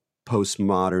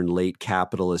 postmodern late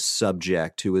capitalist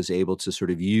subject who was able to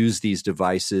sort of use these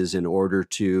devices in order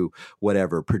to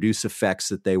produce effects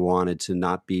that they wanted, to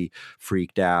not be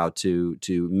freaked out, to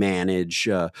manage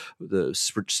the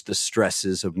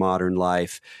stresses of modern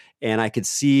life. And I could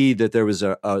see that there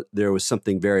was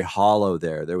something very hollow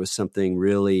there. There was something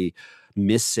really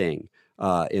missing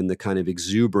in the kind of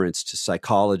exuberance to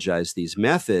psychologize these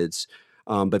methods.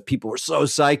 But people were so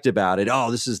psyched about it.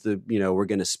 Oh, this is we're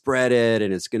going to spread it,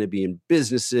 and it's going to be in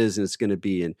businesses, and it's going to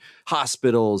be in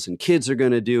hospitals, and kids are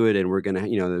going to do it. And we're going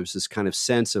to, there's this kind of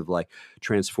sense of like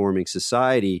transforming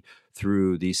society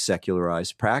through these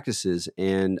secularized practices.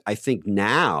 And I think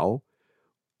now,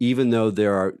 even though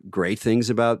there are great things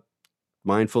about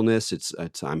mindfulness,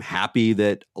 I'm happy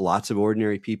that lots of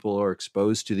ordinary people are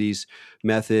exposed to these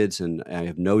methods, and I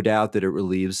have no doubt that it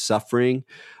relieves suffering.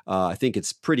 I think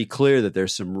it's pretty clear that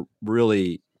there's some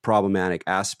really problematic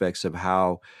aspects of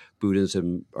how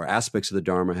Buddhism or aspects of the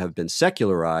Dharma have been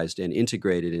secularized and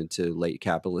integrated into late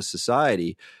capitalist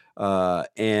society.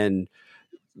 And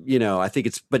I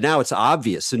think but now it's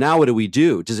obvious. So now what do we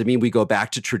do? Does it mean we go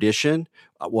back to tradition?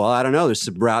 Well, I don't know. There's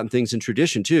some rotten things in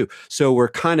tradition too. So we're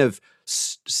kind of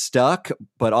stuck,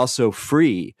 but also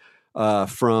free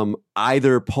from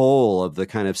either pole of the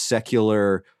kind of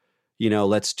secular,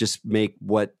 let's just make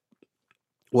what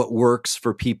works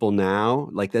for people now.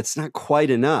 Like, that's not quite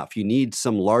enough. You need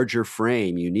some larger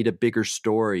frame. You need a bigger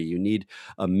story. You need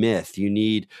a myth. You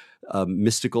need a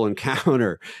mystical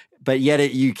encounter. But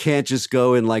yet you can't just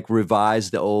go and like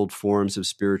revise the old forms of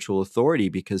spiritual authority,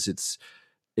 because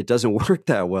it doesn't work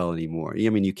that well anymore. I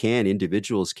mean, you can,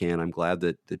 individuals can. I'm glad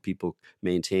that people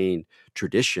maintain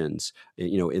traditions,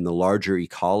 in the larger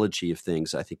ecology of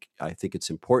things. I think it's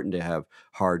important to have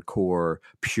hardcore,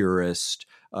 purist,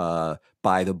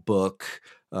 by the book,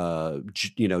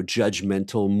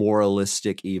 judgmental,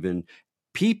 moralistic, even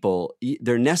people.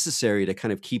 They're necessary to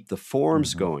kind of keep the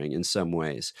forms going in some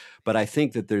ways. But I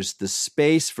think that there's the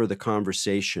space for the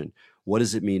conversation. What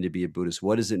does it mean to be a Buddhist?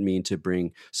 What does it mean to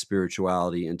bring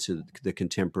spirituality into the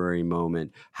contemporary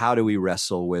moment? How do we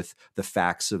wrestle with the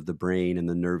facts of the brain and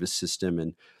the nervous system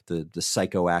and the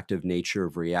psychoactive nature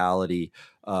of reality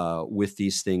with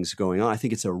these things going on? I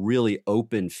think it's a really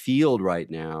open field right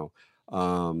now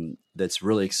that's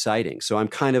really exciting. So I'm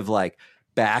kind of like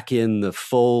back in the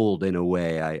fold in a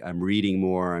way. I'm reading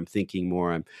more. I'm thinking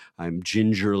more. I'm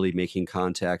gingerly making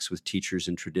contacts with teachers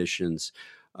and traditions.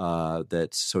 So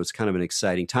it's kind of an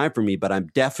exciting time for me, but I'm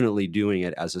definitely doing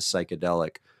it as a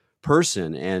psychedelic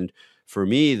person. And for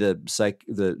me,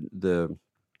 the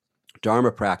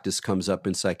Dharma practice comes up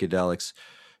in psychedelics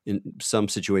in some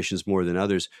situations more than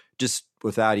others, just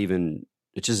without even,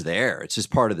 it's just there. It's just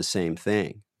part of the same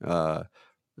thing. The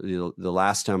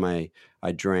last time I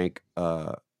drank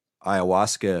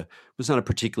ayahuasca was not a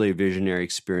particularly visionary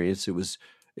experience. It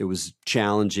was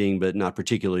challenging, but not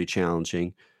particularly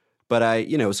challenging. But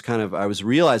it was kind of, I was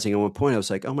realizing at one point, I was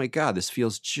like, oh my God, this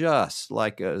feels just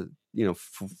like a,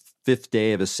 fifth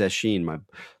day of a sesshin.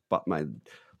 My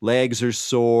legs are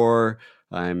sore.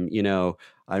 I'm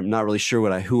not really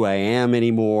sure who I am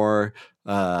anymore.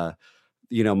 My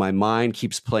mind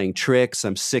keeps playing tricks.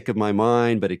 I'm sick of my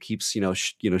mind, but it keeps,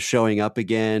 showing up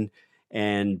again.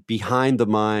 And behind the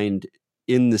mind,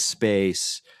 in the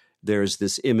space, there's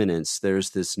this immanence, there's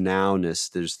this nowness,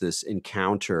 there's this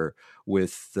encounter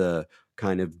with the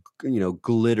kind of,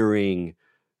 glittering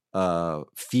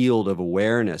field of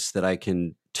awareness that I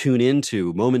can tune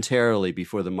into momentarily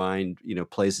before the mind,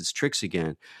 plays its tricks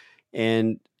again.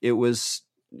 And it was,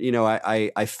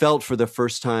 I felt for the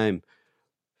first time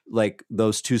like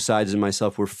those two sides of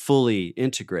myself were fully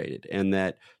integrated, and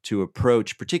that to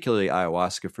approach, particularly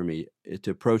ayahuasca for me,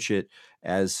 to approach it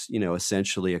as,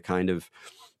 essentially a kind of,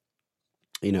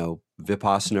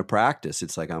 Vipassana practice.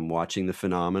 It's like I'm watching the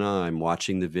phenomena, I'm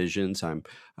watching the visions, I'm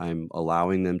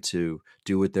allowing them to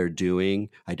do what they're doing.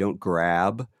 I don't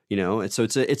grab, and so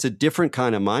it's a different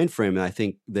kind of mind frame, I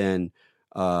think, than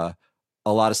a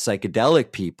lot of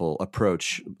psychedelic people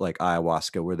approach like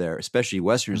ayahuasca, where they're, especially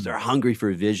Westerners, they're hungry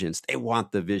for visions. They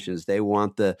want the visions. They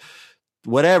want the,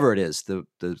 whatever it is, the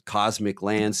cosmic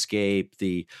landscape,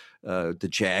 the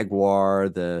jaguar,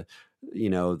 the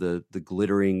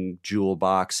glittering jewel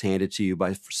box handed to you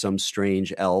by some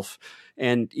strange elf.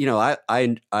 And,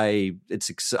 I it's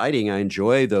exciting. I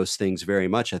enjoy those things very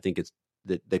much. I think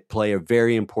that they play a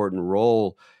very important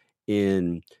role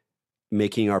in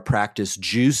making our practice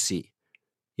juicy,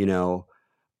 you know,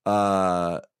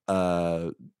 uh,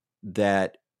 uh,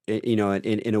 that, you know,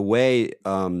 in a way,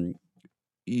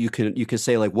 you can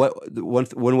say, like, what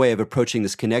one way of approaching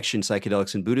this connection,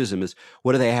 psychedelics and Buddhism, is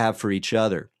what do they have for each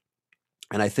other?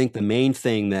 And I think the main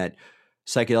thing that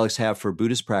psychedelics have for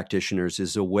Buddhist practitioners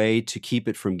is a way to keep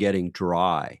it from getting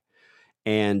dry,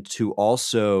 and to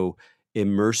also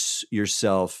immerse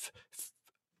yourself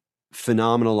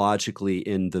phenomenologically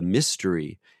in the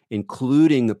mystery,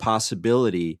 including the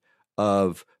possibility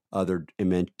of other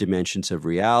dimensions of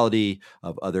reality,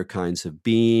 of other kinds of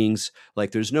beings.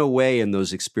 Like, there's no way in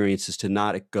those experiences to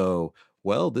not go,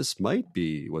 well, this might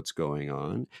be what's going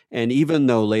on. And even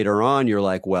though later on you're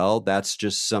like, well, that's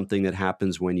just something that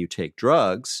happens when you take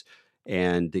drugs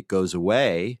and it goes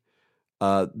away,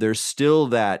 there's still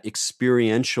that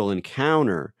experiential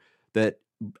encounter that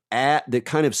that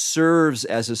kind of serves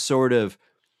as a sort of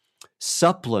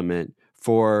supplement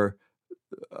for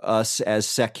us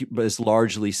as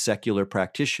largely secular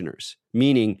practitioners,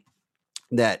 meaning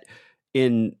that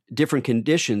in different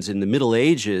conditions in the Middle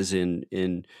Ages, in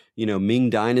you know, Ming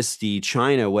Dynasty,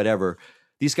 China, whatever,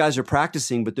 these guys are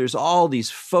practicing, but there's all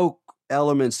these folk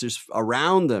elements there's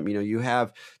around them. You know, you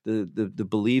have the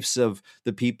beliefs of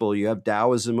the people, you have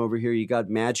Taoism over here, you got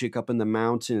magic up in the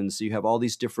mountains, you have all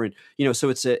these different, you know,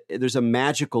 so there's a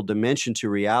magical dimension to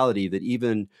reality that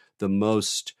even the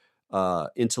most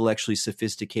intellectually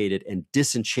sophisticated and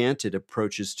disenchanted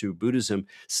approaches to Buddhism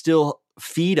still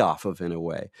feed off of, in a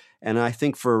way. And I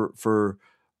think for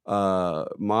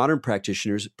modern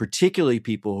practitioners, particularly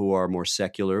people who are more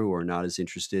secular, who are not as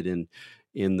interested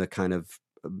in the kind of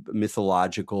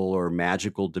mythological or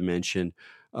magical dimension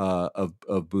of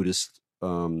Buddhist,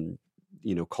 you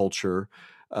know, culture,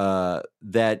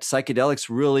 that psychedelics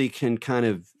really can kind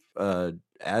of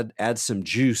add some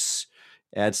juice,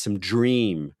 add some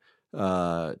dream,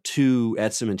 to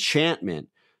add some enchantment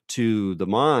to the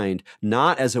mind,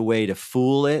 not as a way to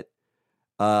fool it,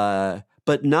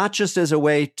 but not just as a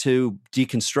way to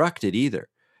deconstruct it either,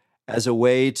 as a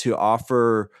way to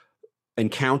offer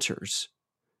encounters,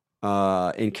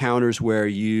 encounters where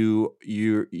you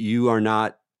are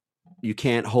not, you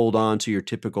can't hold on to your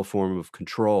typical form of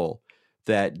control,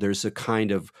 that there's a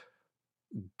kind of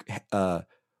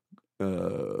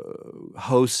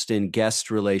host and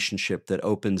guest relationship that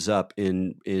opens up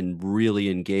in really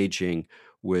engaging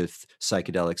with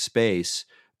psychedelic space,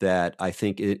 that I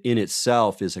think in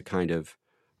itself is a kind of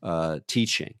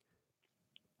teaching.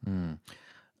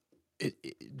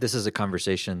 This is a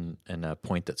conversation and a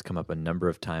point that's come up a number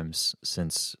of times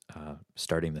since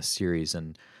starting this series,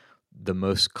 and the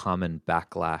most common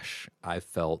backlash I've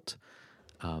felt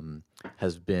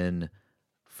has been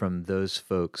from those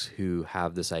folks who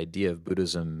have this idea of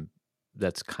Buddhism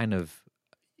that's kind of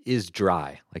is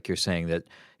dry, like you're saying, that,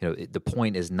 you know, the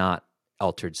point is not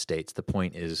altered states. The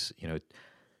point is, you know,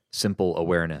 simple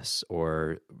awareness,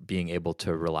 or being able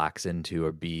to relax into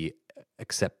or be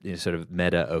accept, you know, sort of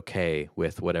meta okay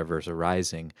with whatever's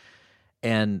arising.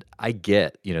 And I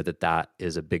get, you know, that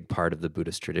is a big part of the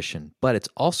Buddhist tradition, but it's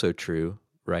also true,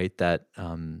 right, that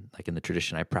like in the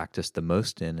tradition I practice the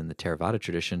most in the Theravada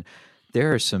tradition,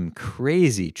 there are some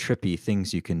crazy, trippy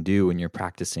things you can do when you're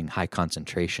practicing high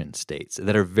concentration states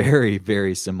that are very,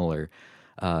 very similar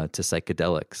to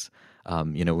psychedelics.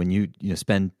 You know, when you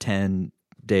spend 10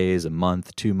 days, a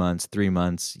month, 2 months, 3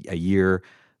 months, a year,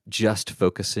 just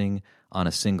focusing on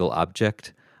a single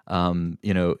object,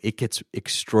 you know, it gets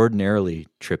extraordinarily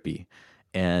trippy.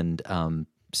 And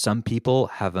some people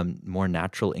have a more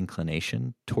natural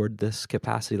inclination toward this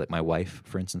capacity. Like my wife,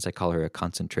 for instance, I call her a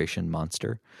concentration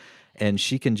monster. And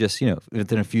she can just, you know,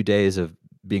 within a few days of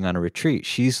being on a retreat,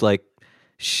 she's like,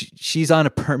 she's on a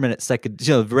permanent you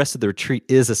know, the rest of the retreat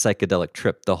is a psychedelic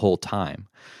trip the whole time.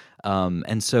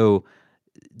 And so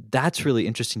that's really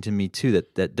interesting to me too,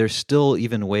 that there's still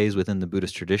even ways within the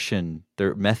Buddhist tradition,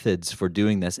 there are methods for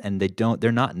doing this, and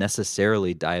they're not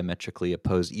necessarily diametrically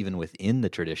opposed even within the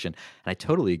tradition. And I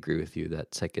totally agree with you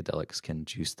that psychedelics can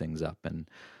juice things up and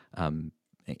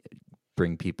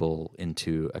bring people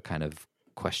into a kind of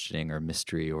questioning or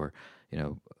mystery, or, you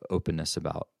know, openness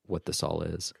about what this all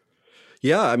is.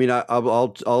 Yeah, I mean,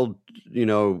 I'll you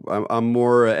know, I'm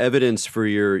more evidence for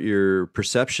your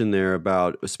perception there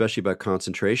about, especially about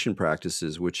concentration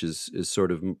practices, which is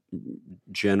sort of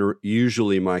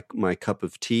usually my cup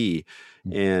of tea.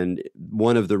 And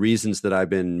one of the reasons that I've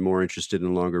been more interested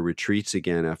in longer retreats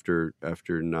again after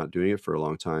not doing it for a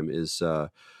long time is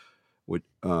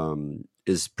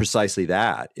is precisely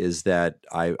that, is that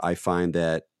I find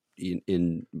that,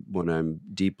 in when I'm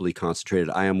deeply concentrated,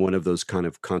 I am one of those kind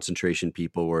of concentration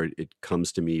people where it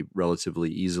comes to me relatively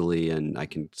easily, and I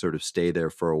can sort of stay there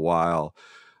for a while.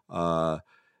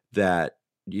 That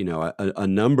a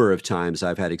number of times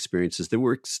I've had experiences that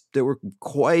were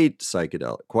quite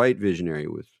psychedelic, quite visionary,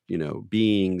 with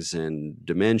beings and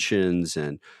dimensions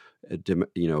and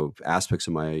aspects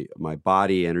of my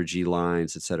body, energy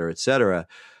lines, et cetera, et cetera.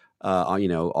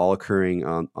 All occurring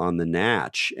on the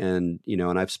natch, and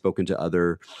and I've spoken to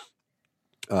other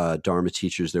Dharma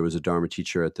teachers. There was a Dharma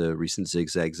teacher at the recent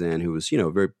Zigzag Zen who was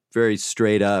very very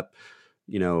straight up,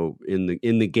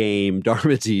 in the game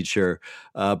Dharma teacher,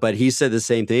 but he said the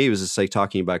same thing. He was just like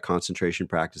talking about concentration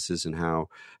practices and how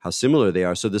similar they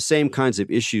are. So the same kinds of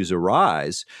issues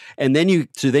arise, and then you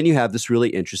have this really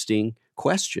interesting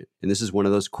question, and this is one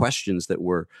of those questions that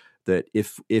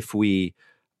if we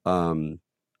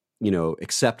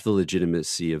accept the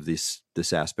legitimacy of this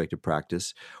aspect of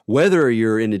practice, whether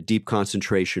you're in a deep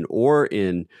concentration or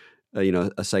in a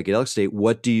psychedelic state,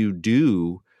 what do you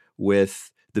do with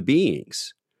the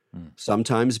beings?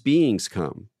 Sometimes beings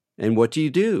come, and what do you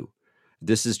do?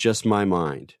 This is just my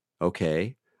mind.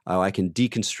 Okay, I can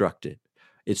deconstruct it.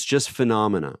 It's just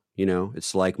phenomena.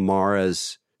 It's like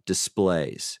Mara's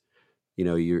displays.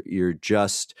 You're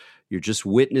just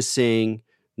witnessing,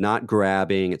 not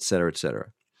grabbing, et cetera, et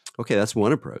cetera. Okay, that's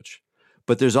one approach.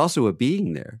 But there's also a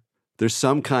being there. There's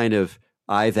some kind of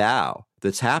I-thou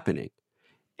that's happening.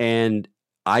 And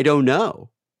I don't know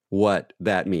what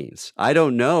that means. I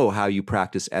don't know how you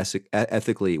practice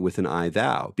ethically with an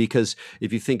I-thou. Because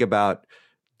if you think about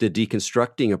the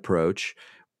deconstructing approach,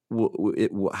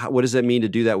 what does that mean to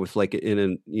do that with, like,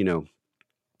 in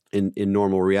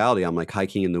normal reality? I'm like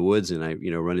hiking in the woods and I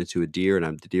run into a deer,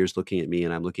 and the deer's looking at me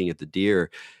and I'm looking at the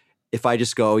deer. If I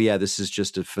just go, oh yeah, this is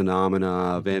just a phenomena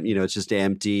of, it's just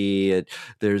empty. It's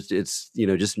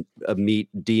just a meat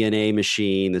DNA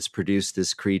machine that's produced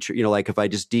this creature. Like if I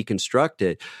just deconstruct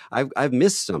it, I've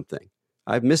missed something.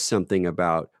 I've missed something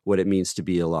about what it means to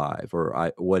be alive,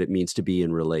 or what it means to be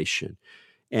in relation.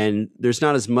 And there's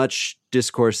not as much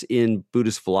discourse in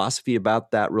Buddhist philosophy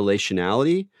about that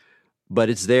relationality, but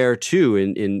it's there too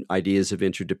in ideas of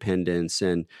interdependence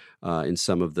and in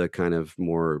some of the kind of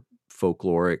more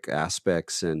folkloric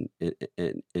aspects and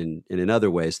in other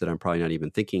ways that I'm probably not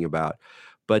even thinking about.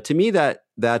 But to me,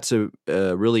 that's a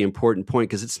really important point,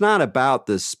 because it's not about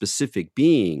the specific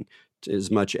being as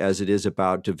much as it is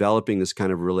about developing this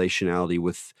kind of relationality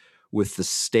with the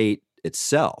state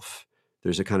itself.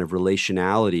 There's a kind of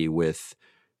relationality with,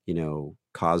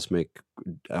 cosmic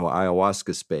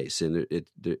ayahuasca space, and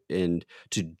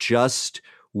to just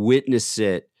witness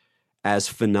it as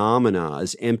phenomena,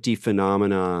 as empty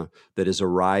phenomena that is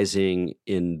arising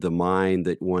in the mind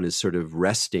that one is sort of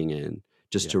resting in,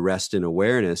 to rest in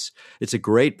awareness. It's a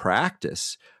great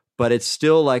practice, but it's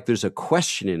still like there's a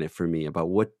question in it for me about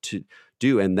what to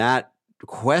do. And that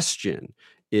question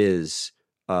is,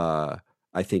 I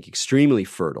think, extremely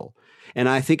fertile. And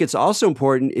I think it's also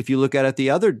important, if you look at it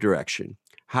the other direction,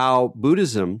 how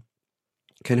Buddhism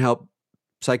can help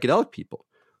psychedelic people.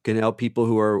 Can help people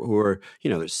who are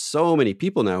there's so many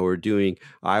people now who are doing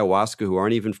ayahuasca who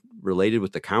aren't even related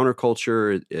with the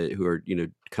counterculture, who are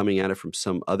coming at it from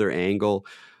some other angle,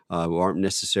 who aren't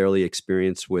necessarily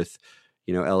experienced with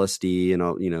LSD and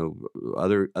all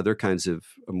other kinds of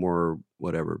more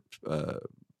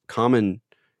common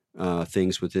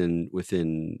things within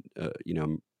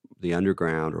the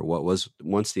underground, or what was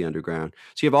once the underground.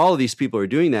 So you have all of these people who are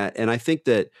doing that, and I think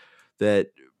that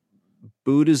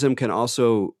Buddhism can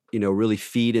also, really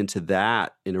feed into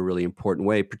that in a really important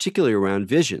way, particularly around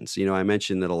visions. I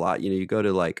mentioned that a lot. You go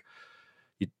to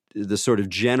the sort of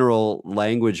general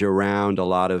language around a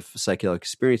lot of psychedelic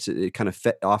experience. It kind of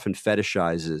often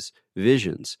fetishizes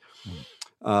visions,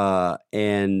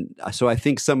 and so I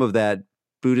think some of that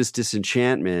Buddhist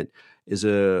disenchantment is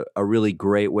a really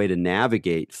great way to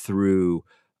navigate through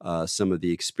some of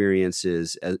the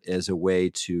experiences as a way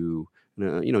to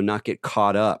not get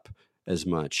caught up as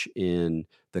much in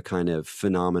the kind of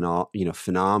phenomena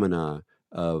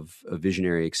of a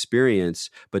visionary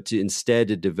experience, but to instead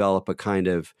to develop a kind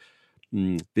of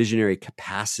visionary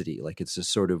capacity, like it's a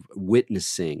sort of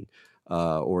witnessing,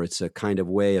 or it's a kind of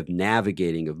way of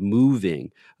navigating, of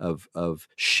moving, of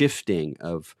shifting,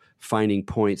 of finding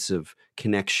points of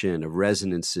connection, of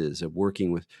resonances, of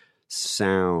working with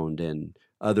sound and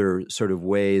other sort of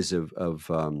ways of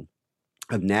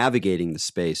navigating the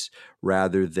space,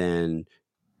 rather than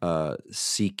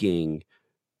seeking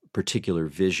particular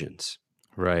visions.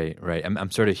 Right.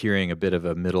 I'm sort of hearing a bit of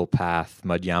a middle path,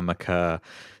 Madhyamaka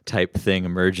type thing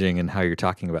emerging, and how you're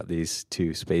talking about these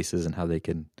two spaces and how they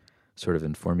can sort of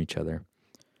inform each other.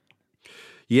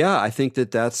 Yeah, I think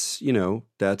that's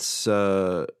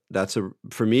for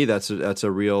me that's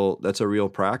a real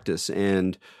practice.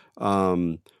 And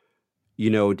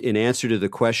in answer to the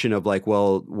question of like,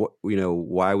 well,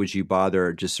 why would you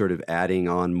bother just sort of adding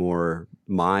on more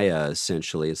Maya?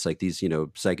 Essentially, it's like these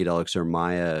psychedelics are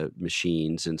Maya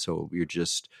machines, and so you're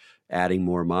just adding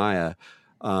more Maya.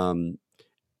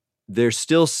 There's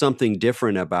still something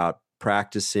different about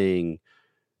practicing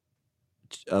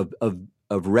of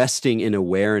resting in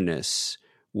awareness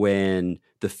when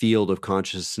the field of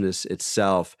consciousness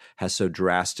itself has so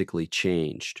drastically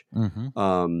changed.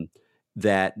 Mm-hmm.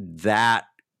 That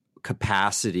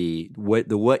capacity,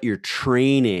 what you're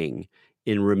training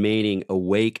in remaining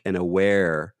awake and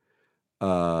aware,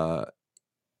 has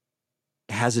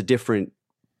a different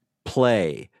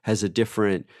play, has a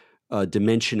different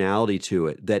dimensionality to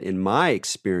it that, in my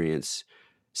experience,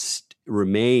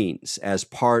 remains as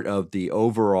part of the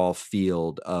overall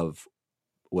field of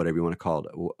whatever you want to call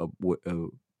it,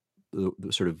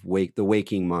 the sort of the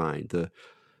waking mind, the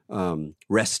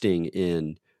resting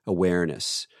in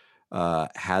awareness,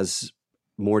 has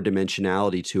more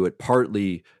dimensionality to it,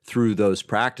 partly through those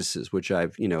practices, which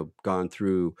I've gone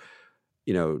through,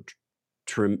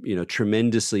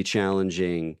 tremendously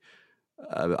challenging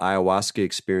ayahuasca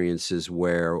experiences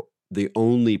where the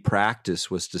only practice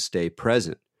was to stay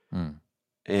present.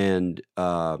 And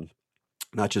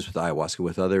not just with ayahuasca,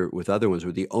 with other ones,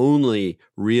 where the only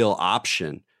real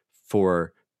option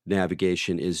for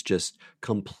navigation is just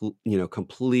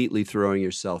completely throwing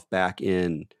yourself back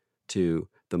in to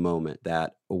the moment,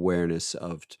 that awareness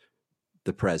of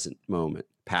the present moment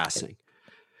passing.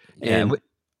 Yeah, and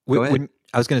go ahead.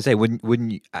 I was going to say,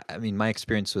 wouldn't you? I mean, my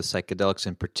experience with psychedelics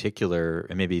in particular,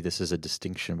 and maybe this is a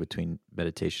distinction between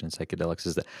meditation and psychedelics,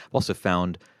 is that I've also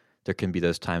found there can be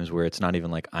those times where it's not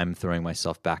even like I'm throwing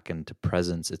myself back into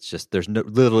presence. It's just there's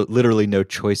literally no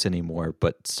choice anymore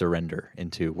but surrender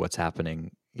into what's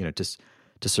happening. Just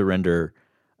to surrender,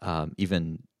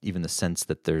 even the sense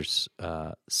that there's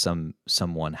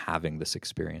someone having this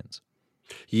experience.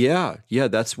 Yeah,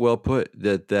 that's well put.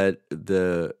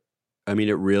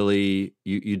 It really,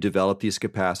 you develop these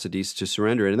capacities to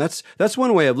surrender, and that's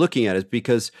one way of looking at it,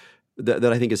 because that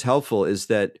I think is helpful, is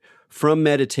that from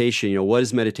meditation, what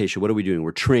is meditation? What are we doing?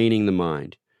 We're training the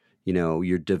mind.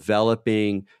 You're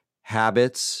developing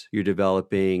habits. You're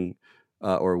developing,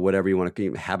 or whatever you want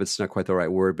to. Habits not quite the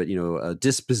right word, but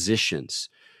dispositions.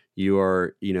 You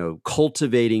are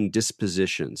cultivating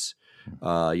dispositions.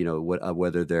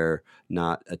 Whether they're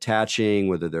not attaching,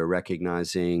 whether they're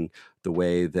recognizing the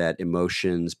way that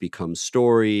emotions become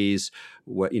stories,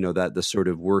 that the sort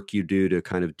of work you do to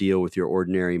kind of deal with your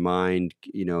ordinary mind,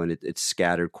 and its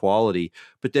scattered quality.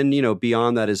 But then,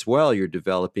 beyond that as well, you're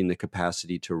developing the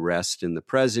capacity to rest in the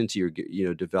present. You're,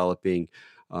 developing,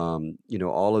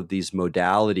 all of these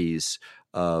modalities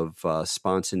of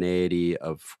spontaneity,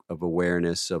 of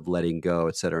awareness, of letting go,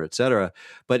 et cetera, et cetera.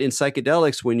 But in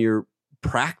psychedelics, when you're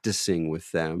practicing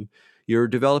with them, you're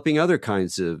developing other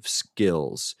kinds of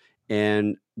skills.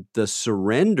 And the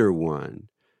surrender one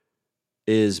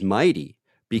is mighty,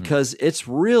 because it's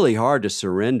really hard to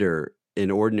surrender in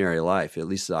ordinary life, at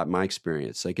least my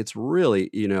experience. Like, it's really,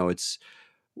 it's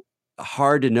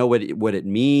hard to know what it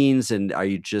means. And are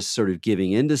you just sort of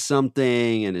giving into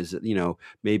something? And is it,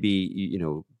 maybe,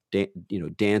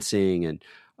 dancing and,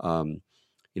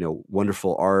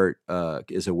 wonderful art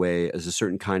is a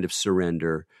certain kind of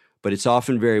surrender, but it's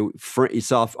often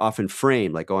often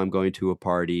framed like, oh, I'm going to a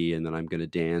party and then I'm going to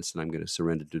dance and I'm going to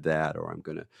surrender to that, or I'm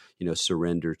going to,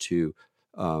 surrender to,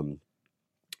 the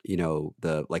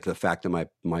fact that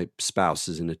my spouse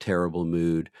is in a terrible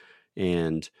mood,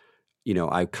 and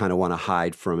I kind of want to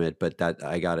hide from it, but that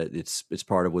it's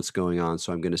part of what's going on.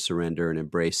 So I'm going to surrender and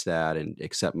embrace that and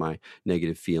accept my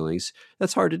negative feelings.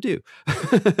 That's hard to do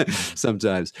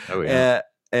sometimes. Oh, yeah.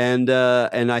 And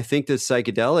I think that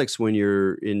psychedelics, when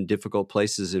you're in difficult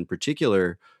places in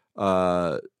particular,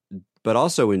 but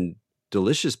also in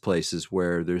delicious places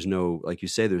where there's no, like you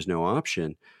say, there's no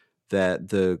option, that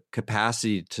the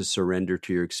capacity to surrender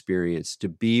to your experience, to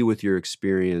be with your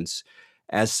experience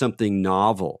as something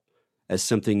novel, as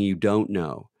something you don't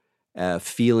know,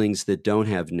 feelings that don't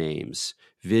have names,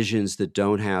 visions that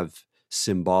don't have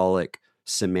symbolic,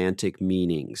 semantic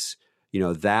meanings,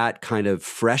 that kind of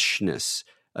freshness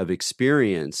of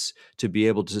experience, to be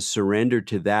able to surrender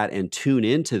to that and tune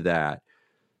into that,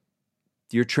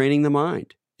 you're training the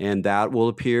mind. And that will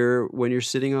appear when you're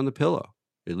sitting on the pillow,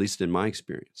 at least in my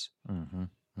experience. Mm-hmm.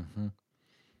 Mm-hmm.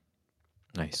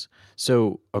 Nice.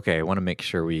 So, okay, I want to make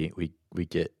sure we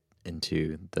get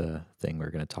into the thing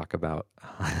we're going to talk about.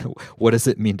 What does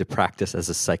it mean to practice as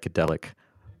a psychedelic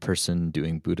person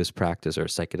doing Buddhist practice, or a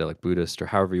psychedelic Buddhist, or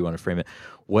however you want to frame it?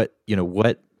 What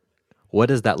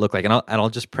does that look like? And I'll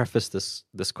just preface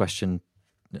this question,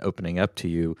 opening up to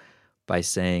you, by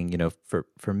saying,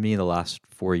 for me, the last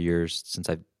 4 years since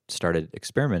I've started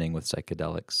experimenting with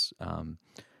psychedelics,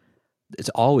 it's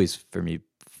always for me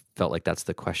felt like that's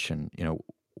the question.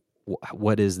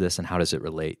 What is this, and how does it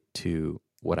relate to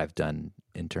what I've done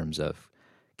in terms of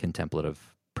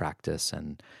contemplative practice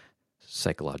and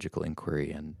psychological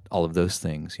inquiry and all of those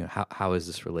things? How is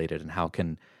this related, and how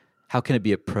can it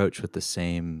be approached with the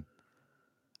same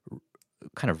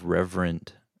kind of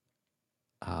reverent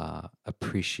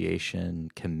appreciation,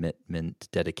 commitment,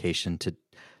 dedication to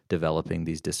developing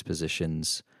these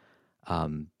dispositions,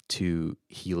 to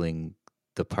healing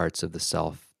the parts of the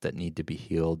self that need to be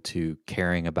healed, to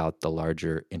caring about the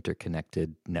larger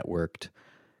interconnected, networked,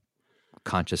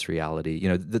 conscious reality.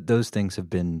 Those things have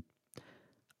been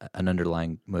an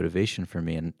underlying motivation for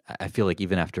me. And I feel like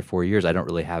even after 4 years, I don't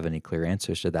really have any clear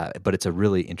answers to that, but it's a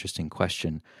really interesting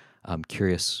question. I'm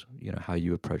curious, how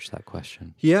you approach that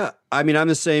question. Yeah. I mean, I'm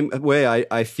the same way.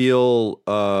 I feel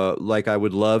like I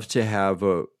would love to have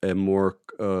a more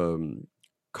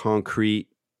concrete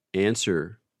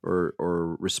answer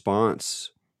or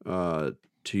response to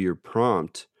your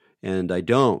prompt. And I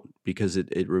don't, because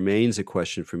it remains a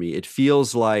question for me. It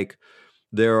feels like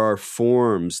there are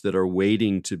forms that are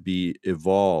waiting to be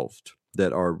evolved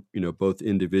that are, both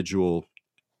individual,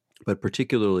 but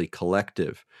particularly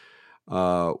collective,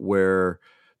 where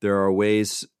there are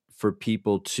ways for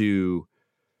people to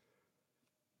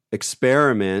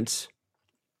experiment,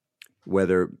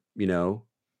 whether,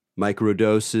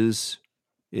 microdoses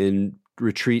in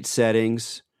retreat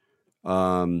settings,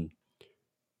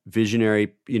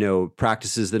 visionary,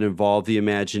 practices that involve the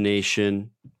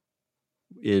imagination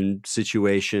in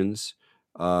situations,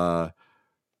 hardcore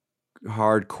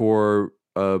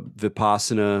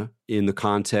vipassana in the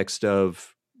context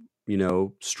of,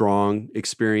 strong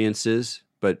experiences,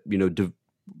 but,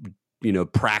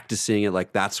 practicing it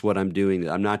like that's what I'm doing.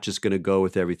 I'm not just going to go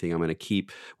with everything. I'm going to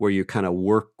keep where you kind of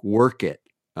work it.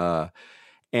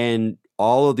 And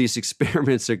all of these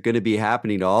experiments are going to be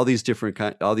happening to all these different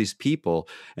all these people,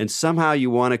 and somehow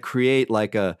you want to create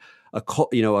like a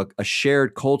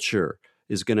shared culture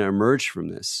is going to emerge from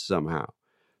this somehow.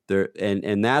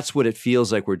 And that's what it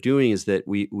feels like we're doing, is that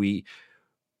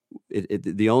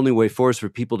the only way forward is for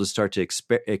people to start to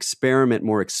experiment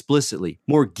more explicitly,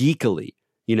 more geekily,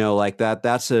 like that.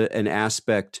 That's an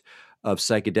aspect of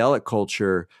psychedelic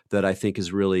culture that I think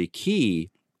is really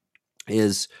key,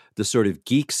 is the sort of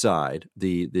geek side,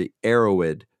 the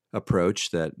Erowid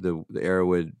approach, that the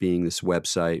Erowid being this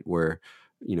website where,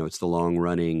 it's the long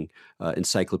running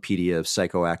encyclopedia of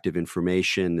psychoactive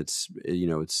information. It's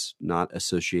not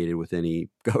associated with any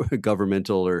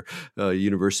governmental or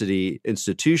university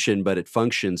institution, but it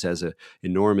functions as an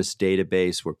enormous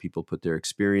database where people put their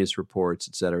experience reports,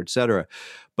 et cetera, et cetera.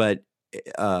 But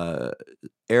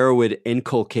Erowid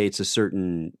inculcates a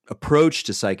certain approach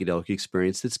to psychedelic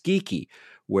experience that's geeky,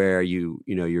 where you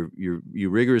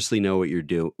rigorously know what you're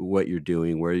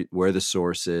doing, where the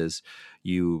source is.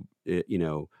 You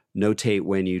notate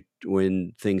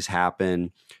when things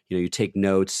happen. You take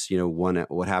notes.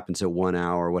 What happens at 1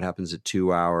 hour, what happens at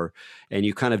 2 hour, and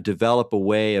you kind of develop a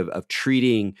way of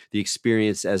treating the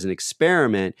experience as an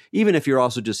experiment, even if you're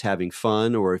also just having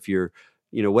fun, or if you're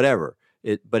whatever.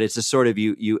 But it's a sort of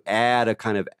you add a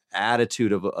kind of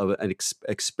attitude of an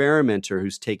experimenter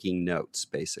who's taking notes.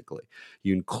 Basically,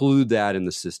 you include that in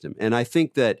the system, and I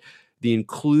think that the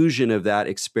inclusion of that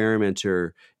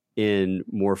experimenter in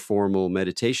more formal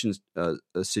meditation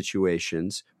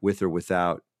situations, with or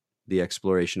without the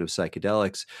exploration of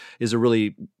psychedelics, is a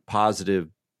really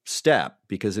positive step,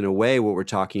 because in a way what we're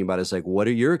talking about is like, what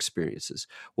are your experiences?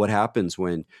 What happens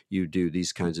when you do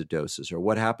these kinds of doses, or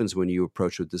what happens when you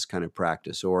approach with this kind of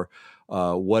practice, or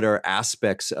what are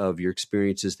aspects of your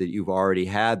experiences that you've already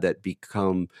had that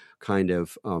become kind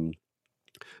of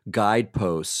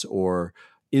guideposts or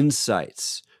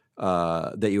insights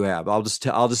that you have. I'll just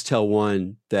tell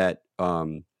one that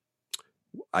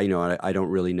I don't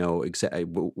really know exactly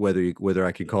whether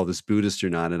I can call this Buddhist or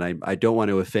not, and I don't want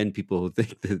to offend people who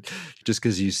think that just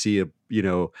because you see a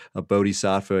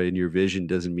bodhisattva in your vision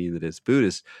doesn't mean that it's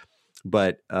Buddhist.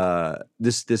 But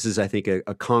this is, I think,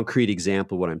 a concrete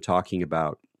example of what I'm talking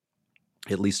about,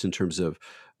 at least in terms of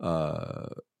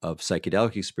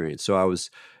psychedelic experience. So I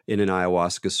was in an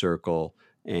ayahuasca circle,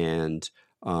 and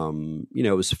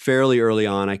It was fairly early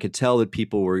on. I could tell that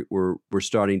people were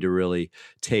starting to really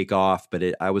take off, but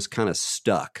I was kind of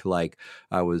stuck. Like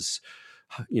I was,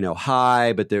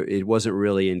 high, but it wasn't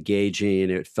really engaging.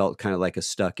 It felt kind of like a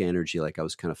stuck energy, like I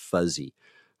was kind of fuzzy,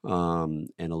 and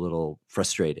a little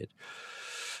frustrated.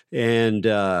 And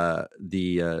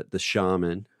the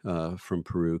shaman from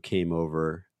Peru came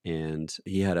over, and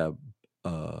he had a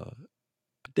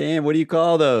what do you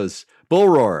call those? Bull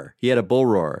roarer. He had a bull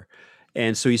roarer.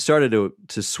 And so he started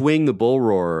to swing the bull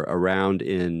roarer around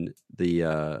in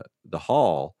the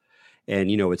hall, and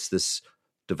it's this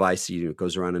device that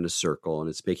goes around in a circle, and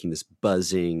it's making this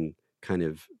buzzing kind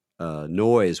of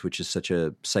noise, which is such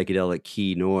a psychedelic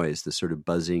key noise, this sort of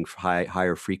buzzing,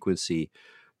 higher frequency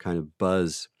kind of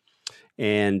buzz.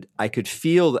 And I could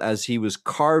feel as he was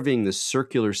carving this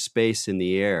circular space in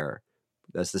the air,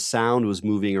 as the sound was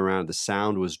moving around, the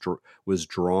sound was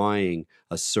drawing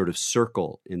a sort of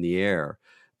circle in the air.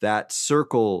 That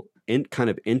circle kind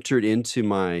of entered into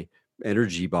my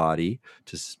energy body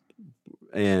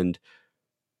and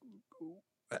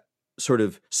sort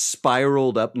of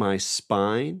spiraled up my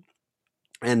spine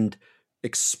and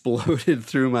exploded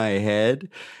through my head.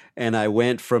 And I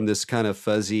went from this kind of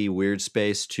fuzzy, weird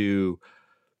space to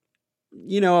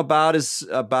about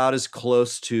as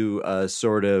close to a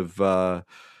sort of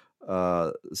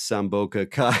Samboca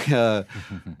Kaya,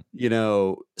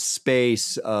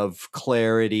 space of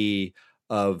clarity,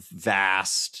 of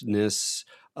vastness,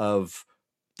 of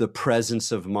the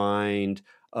presence of mind,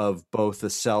 of both a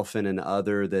self and an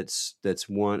other that's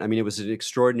one. I mean, it was an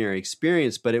extraordinary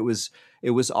experience, but it was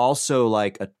also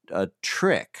like a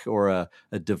trick or a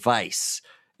device.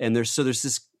 And there's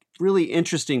this really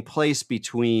interesting place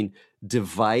between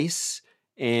device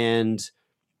and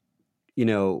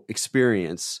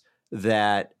experience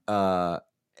that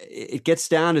it gets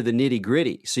down to the nitty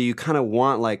gritty. So you kind of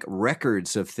want like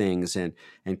records of things and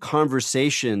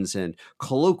conversations and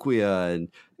colloquia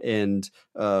and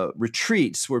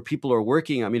retreats where people are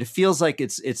working. I mean, it feels like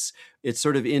it's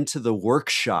sort of into the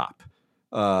workshop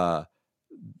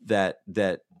that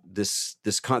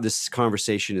this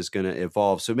conversation is going to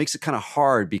evolve. So it makes it kind of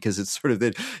hard because it's sort of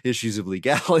the issues of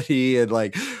legality and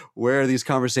like where are these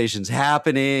conversations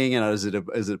happening and is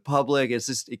it public?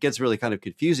 It gets really kind of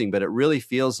confusing, but it really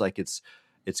feels like it's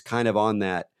kind of on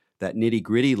that nitty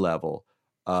gritty level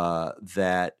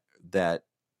that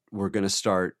we're going to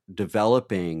start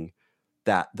developing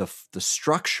that the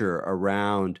structure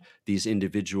around these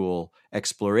individual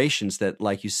explorations that,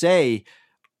 like you say,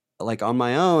 like on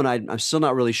my own, I'm still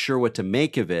not really sure what to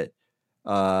make of it.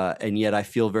 And yet I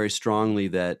feel very strongly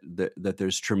that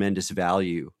there's tremendous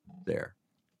value there.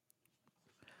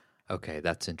 Okay,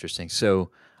 that's interesting.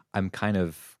 So I'm kind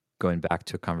of going back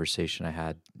to a conversation I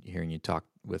had hearing you talk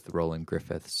with Roland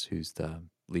Griffiths, who's the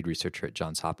lead researcher at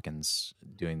Johns Hopkins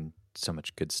doing so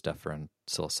much good stuff around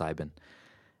psilocybin.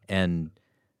 And,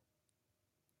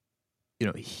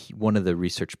 one of the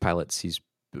research pilots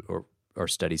or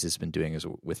studies has been doing is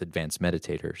with advanced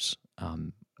meditators.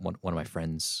 One of my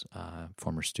friends,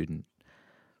 former student,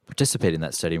 participated in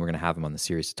that study. And we're going to have him on the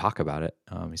series to talk about it.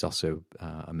 He's also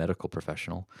a medical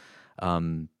professional.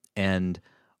 And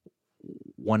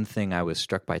one thing I was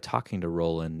struck by talking to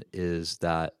Roland is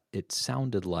that it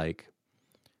sounded like,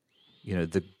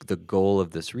 the goal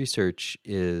of this research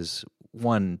is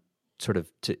one sort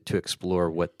of to explore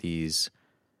what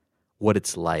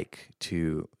it's like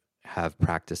to have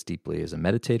practiced deeply as a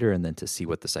meditator, and then to see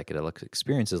what the psychedelic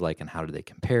experience is like and how do they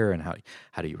compare and how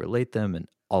do you relate them and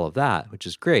all of that, which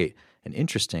is great and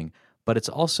interesting. But it's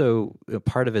also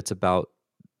part of it's about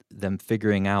them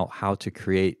figuring out how to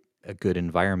create a good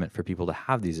environment for people to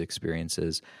have these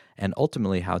experiences, and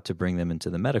ultimately how to bring them into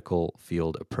the medical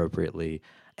field appropriately.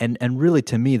 And really,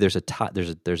 to me, there's a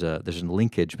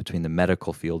linkage between the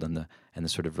medical field and the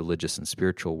sort of religious and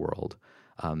spiritual world.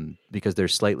 Because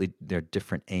they're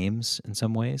different aims in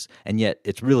some ways, and yet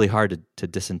it's really hard to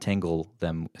disentangle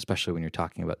them, especially when you're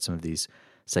talking about some of these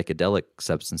psychedelic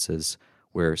substances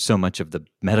where so much of the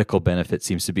medical benefit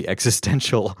seems to be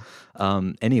existential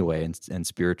anyway and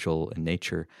spiritual in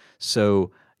nature. So,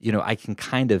 I can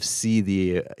kind of see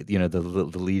the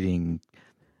leading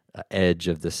edge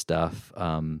of this stuff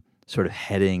sort of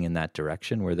heading in that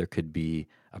direction where there could be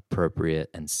appropriate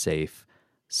and safe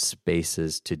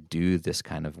spaces to do this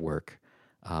kind of work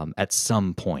at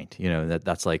some point.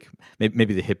 That's like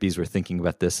maybe the hippies were thinking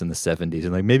about this in the 70s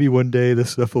and like maybe one day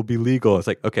this stuff will be legal. It's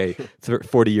like, okay,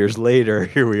 40 years later,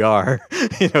 here we are.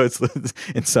 It's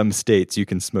in some states you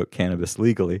can smoke cannabis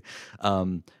legally.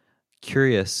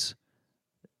 Curious,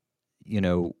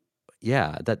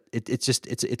 yeah, that it's just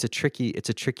it's a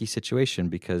tricky situation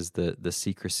because the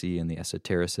secrecy and the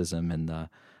esotericism and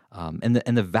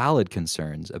the valid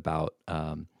concerns about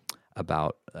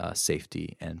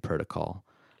safety and protocol.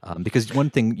 Because one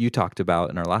thing you talked about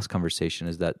in our last conversation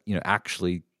is that, you know,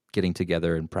 actually getting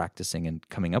together and practicing and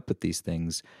coming up with these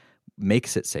things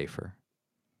makes it safer.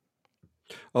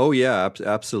 Oh yeah,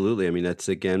 absolutely. I mean, that's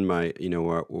again my,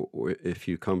 if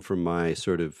you come from my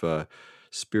sort of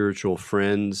spiritual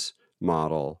friends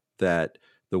model, that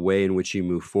the way in which you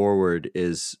move forward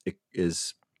is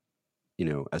as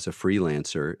a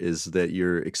freelancer, is that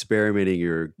you're experimenting,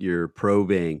 you're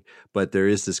probing, but there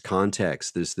is this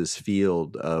context, there's this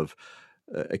field of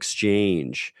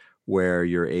exchange where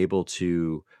you're able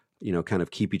to, kind of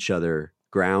keep each other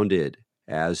grounded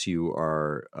as you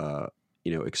are,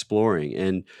 exploring.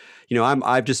 And,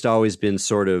 I've just always been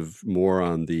sort of more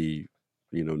on the,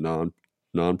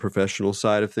 non-professional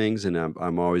side of things. And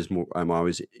I'm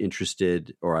always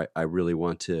interested, or I really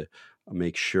want to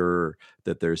make sure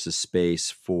that there's a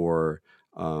space for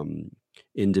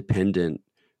independent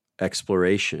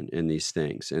exploration in these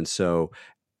things. And so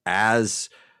as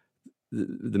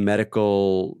the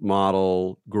medical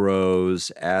model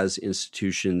grows, as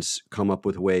institutions come up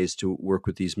with ways to work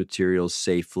with these materials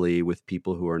safely with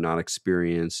people who are not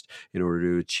experienced in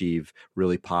order to achieve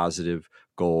really positive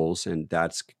goals, and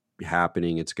that's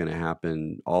happening. It's going to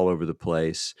happen all over the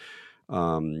place,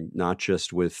 not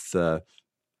just with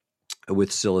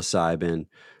psilocybin,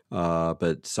 but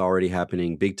it's already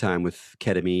happening big time with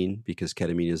ketamine, because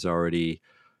ketamine is already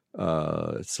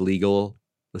it's legal.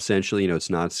 Essentially, it's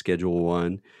not Schedule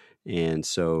 1, and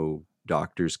so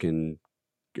doctors can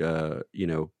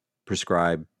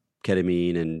prescribe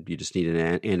ketamine, and you just need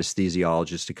an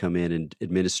anesthesiologist to come in and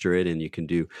administer it, and you can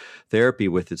do therapy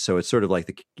with it. So it's sort of like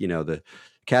the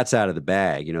cat's out of the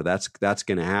bag. That's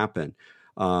going to happen.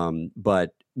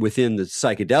 But within the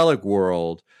psychedelic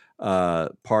world,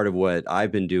 part of what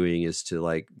I've been doing is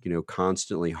to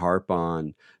constantly harp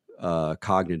on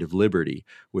cognitive liberty,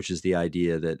 which is the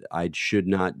idea that I should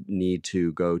not need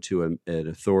to go to an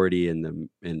authority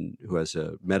who has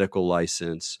a medical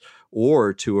license,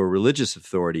 or to a religious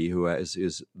authority who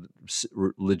is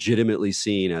legitimately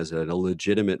seen as a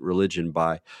legitimate religion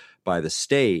by the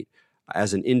state,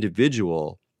 as an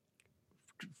individual,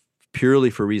 purely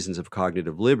for reasons of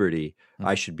cognitive liberty.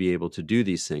 I should be able to do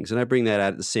these things. And I bring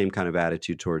that the same kind of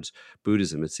attitude towards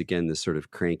Buddhism. It's again this sort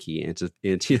of cranky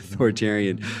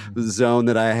anti-authoritarian zone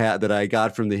that I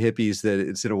got from the hippies, that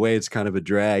it's in a way it's kind of a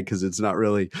drag, because it's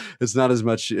not as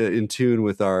much in tune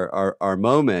with our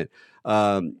moment.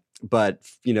 But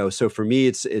so for me,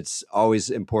 it's always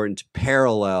important to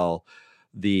parallel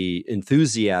the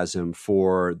enthusiasm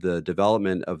for the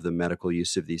development of the medical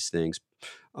use of these things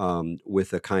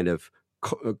with a kind of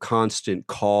constant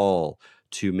call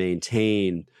to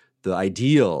maintain the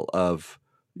ideal of,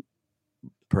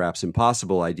 perhaps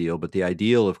impossible ideal, but the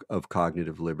ideal of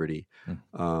cognitive liberty,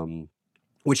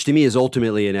 which to me is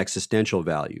ultimately an existential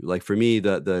value. Like for me,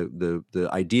 the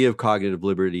idea of cognitive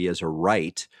liberty as a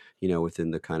right, within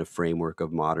the kind of framework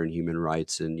of modern human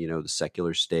rights and, the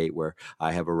secular state, where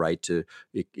I have a right to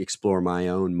explore my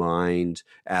own mind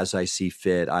as I see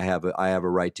fit. I have a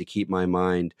right to keep my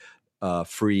mind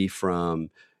free from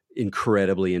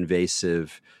incredibly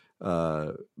invasive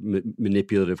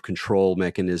manipulative control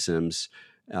mechanisms,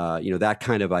 that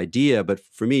kind of idea. But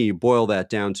for me, you boil that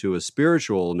down to a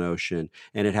spiritual notion,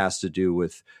 and it has to do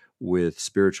with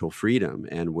spiritual freedom,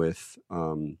 and with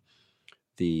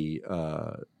the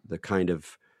kind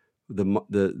of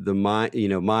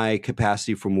my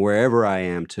capacity from wherever I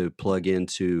am to plug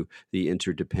into the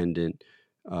interdependent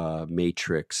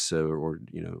matrix, or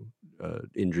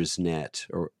Indra's net,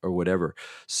 or whatever.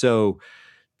 So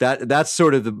that's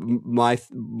sort of my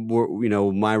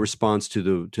response to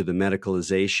the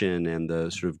medicalization and the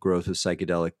sort of growth of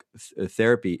psychedelic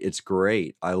therapy. It's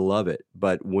great. I love it.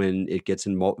 But when it gets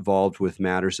involved with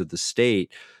matters of the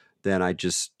state, then I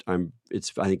think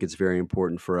it's very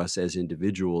important for us as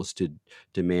individuals to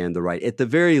demand the right, at the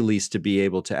very least, to be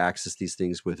able to access these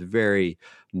things with very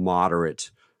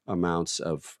moderate amounts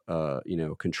of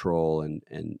control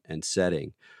and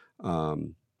setting.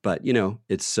 But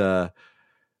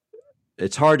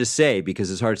it's hard to say,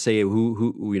 because it's hard to say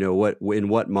who what in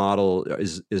what model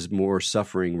is more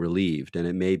suffering relieved. And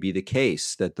it may be the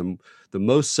case that the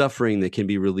most suffering that can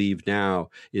be relieved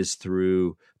now is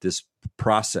through this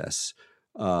process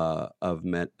of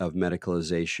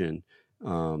medicalization,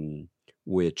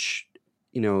 which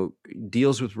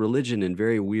deals with religion in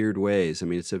very weird ways. I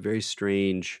mean, it's a very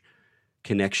strange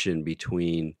connection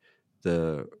between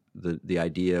the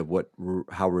idea of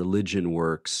how religion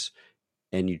works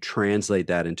and you translate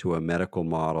that into a medical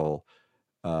model,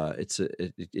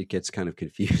 it gets kind of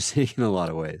confusing in a lot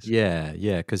of ways. Yeah,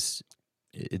 because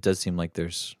it does seem like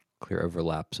there's clear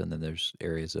overlaps, and then there's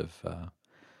areas of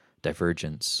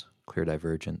divergence, clear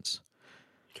divergence.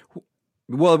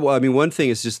 Well, I mean, one thing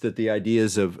is just that the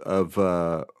ideas of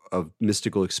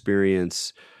mystical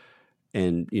experience,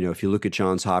 and if you look at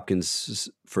Johns Hopkins,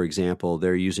 for example,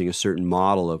 they're using a certain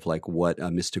model of like what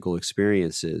a mystical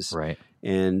experience is, Right.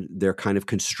 and they're kind of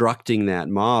constructing that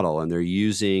model, and they're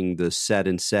using the set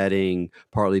and setting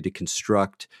partly to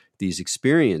construct these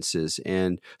experiences.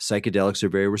 And psychedelics are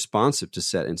very responsive to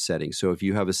set and setting. So if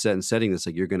you have a set and setting that's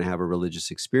like you're going to have a religious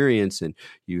experience, and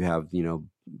you have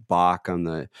Bach on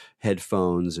the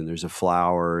headphones, and there's a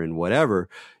flower and whatever,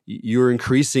 you're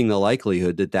increasing the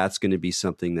likelihood that that's going to be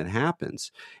something that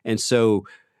happens. And so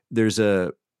there's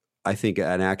I think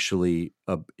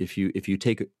if you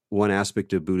take one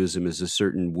aspect of Buddhism is a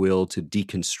certain will to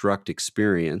deconstruct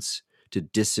experience, to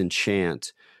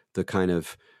disenchant the kind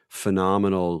of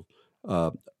phenomenal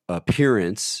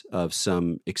appearance of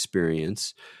some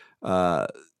experience,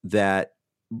 that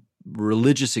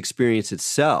religious experience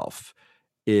itself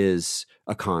is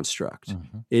a construct.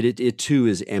 Mm-hmm. It too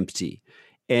is empty.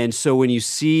 And so when you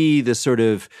see the sort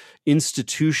of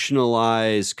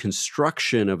institutionalized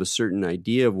construction of a certain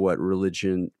idea of what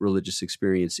religious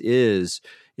experience is,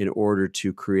 in order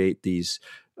to create these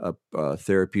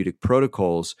therapeutic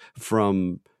protocols,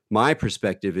 from my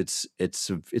perspective, it's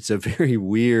a very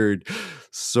weird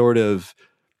sort of,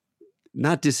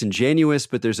 not disingenuous,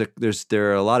 but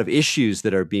there are a lot of issues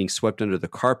that are being swept under the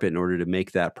carpet in order to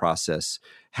make that process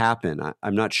happen.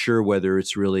 I'm not sure whether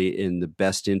it's really in the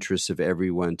best interest of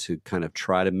everyone to kind of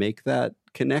try to make that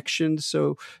connection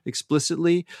so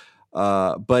explicitly.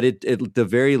 But it at the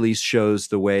very least shows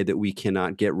the way that we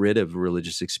cannot get rid of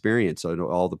religious experience,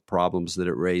 all the problems that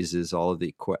it raises, all of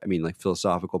the, like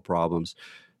philosophical problems,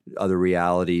 other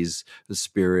realities, the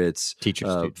spirits,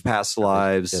 teachers, past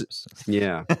lives.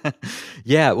 Yeah.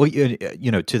 Yeah. Well,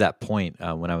 to that point,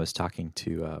 when I was talking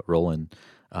to Roland,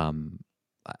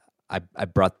 I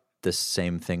brought this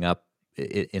same thing up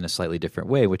in a slightly different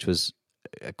way, which was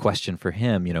a question for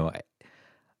him.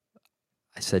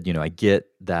 I said, I get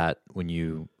that when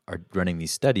you are running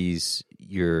these studies,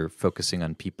 you're focusing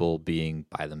on people being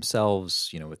by themselves,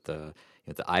 with the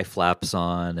eye flaps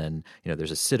on, and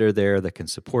there's a sitter there that can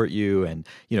support you, and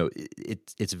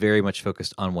it's very much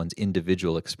focused on one's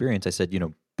individual experience. I said,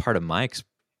 part of my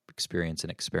experience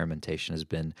and experimentation has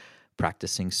been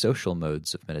practicing social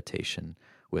modes of meditation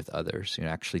with others,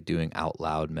 actually doing out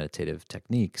loud meditative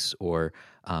techniques, or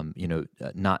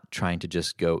not trying to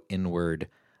just go inward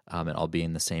and all be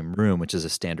in the same room, which is a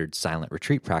standard silent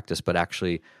retreat practice, but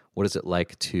actually, what is it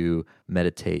like to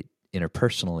meditate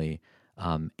interpersonally,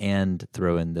 and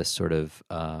throw in this sort of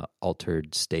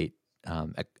altered state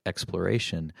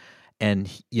exploration?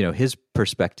 And his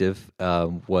perspective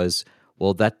was,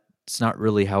 well, that's not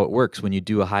really how it works. When you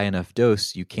do a high enough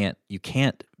dose, you can't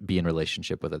be in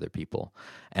relationship with other people.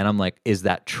 And I'm like, is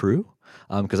that true?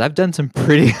 Because I've done some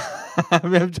pretty.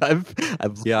 I've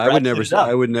I would never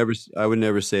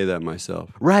say that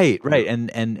myself. Right.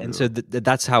 And so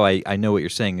that's how I know what you're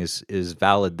saying is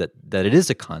valid, that it is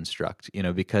a construct,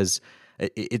 because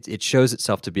it shows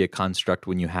itself to be a construct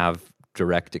when you have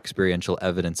direct experiential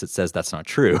evidence that says that's not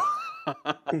true.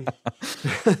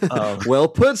 Well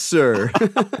put, sir.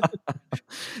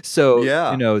 So,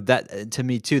 that to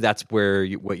me too, that's where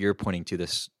what you're pointing to,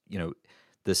 this,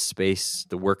 the space,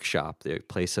 the workshop, the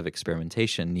place of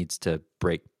experimentation needs to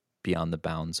break beyond the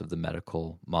bounds of the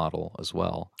medical model as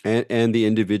well. And the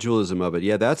individualism of it.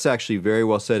 Yeah, that's actually very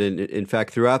well said. And in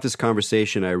fact, throughout this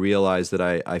conversation, I realized that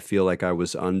I feel like I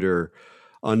was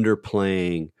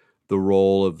underplaying the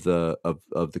role of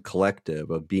the collective,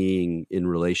 of being in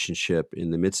relationship in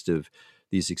the midst of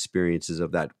these experiences,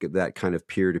 of that kind of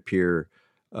peer-to-peer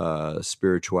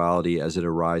spirituality as it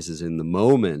arises in the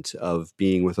moment of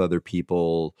being with other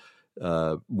people,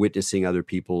 witnessing other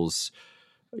people's,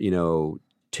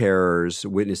 terrors,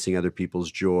 witnessing other people's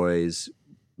joys,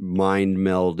 mind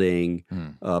melding,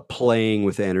 playing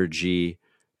with energy,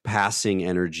 passing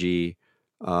energy,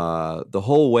 the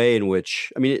whole way in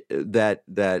which, that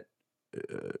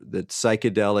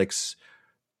psychedelics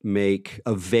make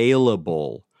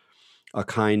available a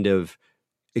kind of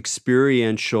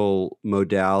experiential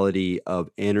modality of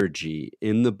energy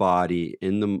in the body,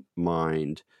 in the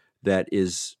mind, that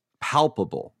is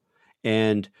palpable.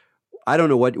 And I don't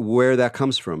know where that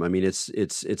comes from.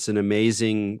 It's an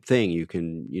amazing thing. You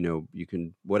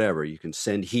can whatever, you can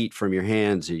send heat from your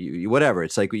hands, whatever.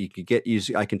 It's like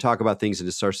I can talk about things and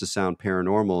it starts to sound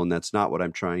paranormal, and that's not what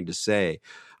I'm trying to say.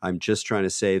 I'm just trying to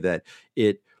say that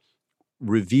it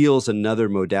reveals another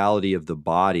modality of the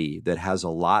body that has a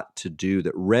lot to do,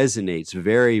 that resonates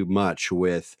very much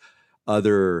with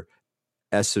other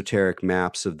esoteric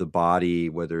maps of the body,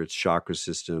 whether it's chakra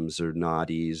systems or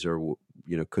nadis or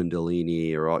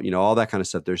kundalini or all that kind of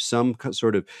stuff. There's some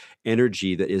sort of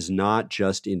energy that is not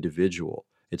just individual.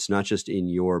 It's not just in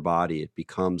your body. It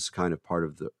becomes kind of part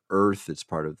of the earth. It's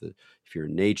part of if you're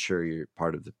in nature, you're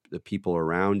part of the people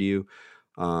around you.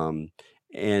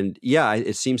 And yeah,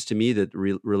 it seems to me that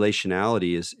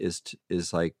relationality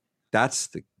is like that's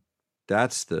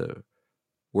the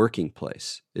working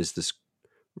place.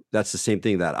 That's the same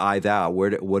thing, that I thou.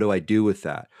 What do I do with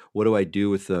that? What do I do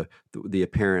with the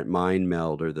apparent mind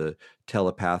meld or the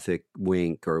telepathic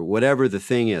wink or whatever the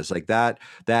thing is? Like that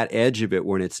edge of it,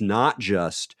 when it's not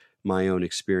just my own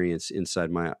experience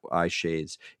inside my eye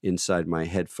shades, inside my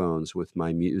headphones with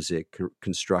my music,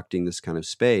 constructing this kind of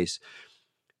space.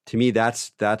 To me, that's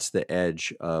the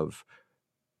edge of.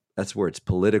 That's where it's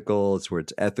political, it's where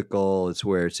it's ethical, it's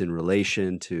where it's in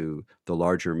relation to the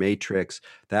larger matrix.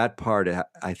 That part,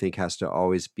 I think, has to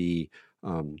always be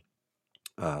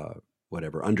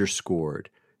underscored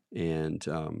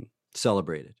and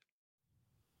celebrated.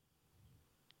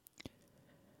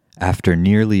 After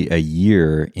nearly a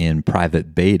year in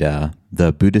private beta,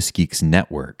 the Buddhist Geeks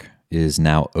Network is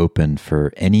now open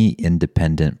for any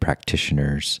independent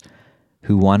practitioners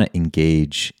who want to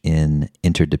engage in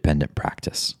interdependent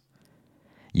practice.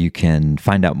 You can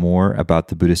find out more about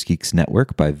the Buddhist Geeks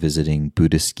Network by visiting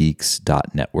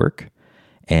buddhistgeeks.network.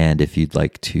 And if you'd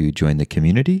like to join the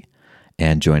community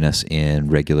and join us in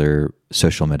regular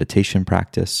social meditation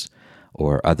practice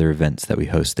or other events that we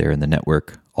host there in the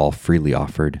network, all freely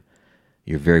offered,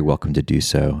 you're very welcome to do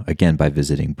so, again, by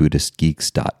visiting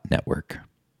buddhistgeeks.network.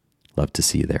 Love to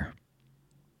see you there.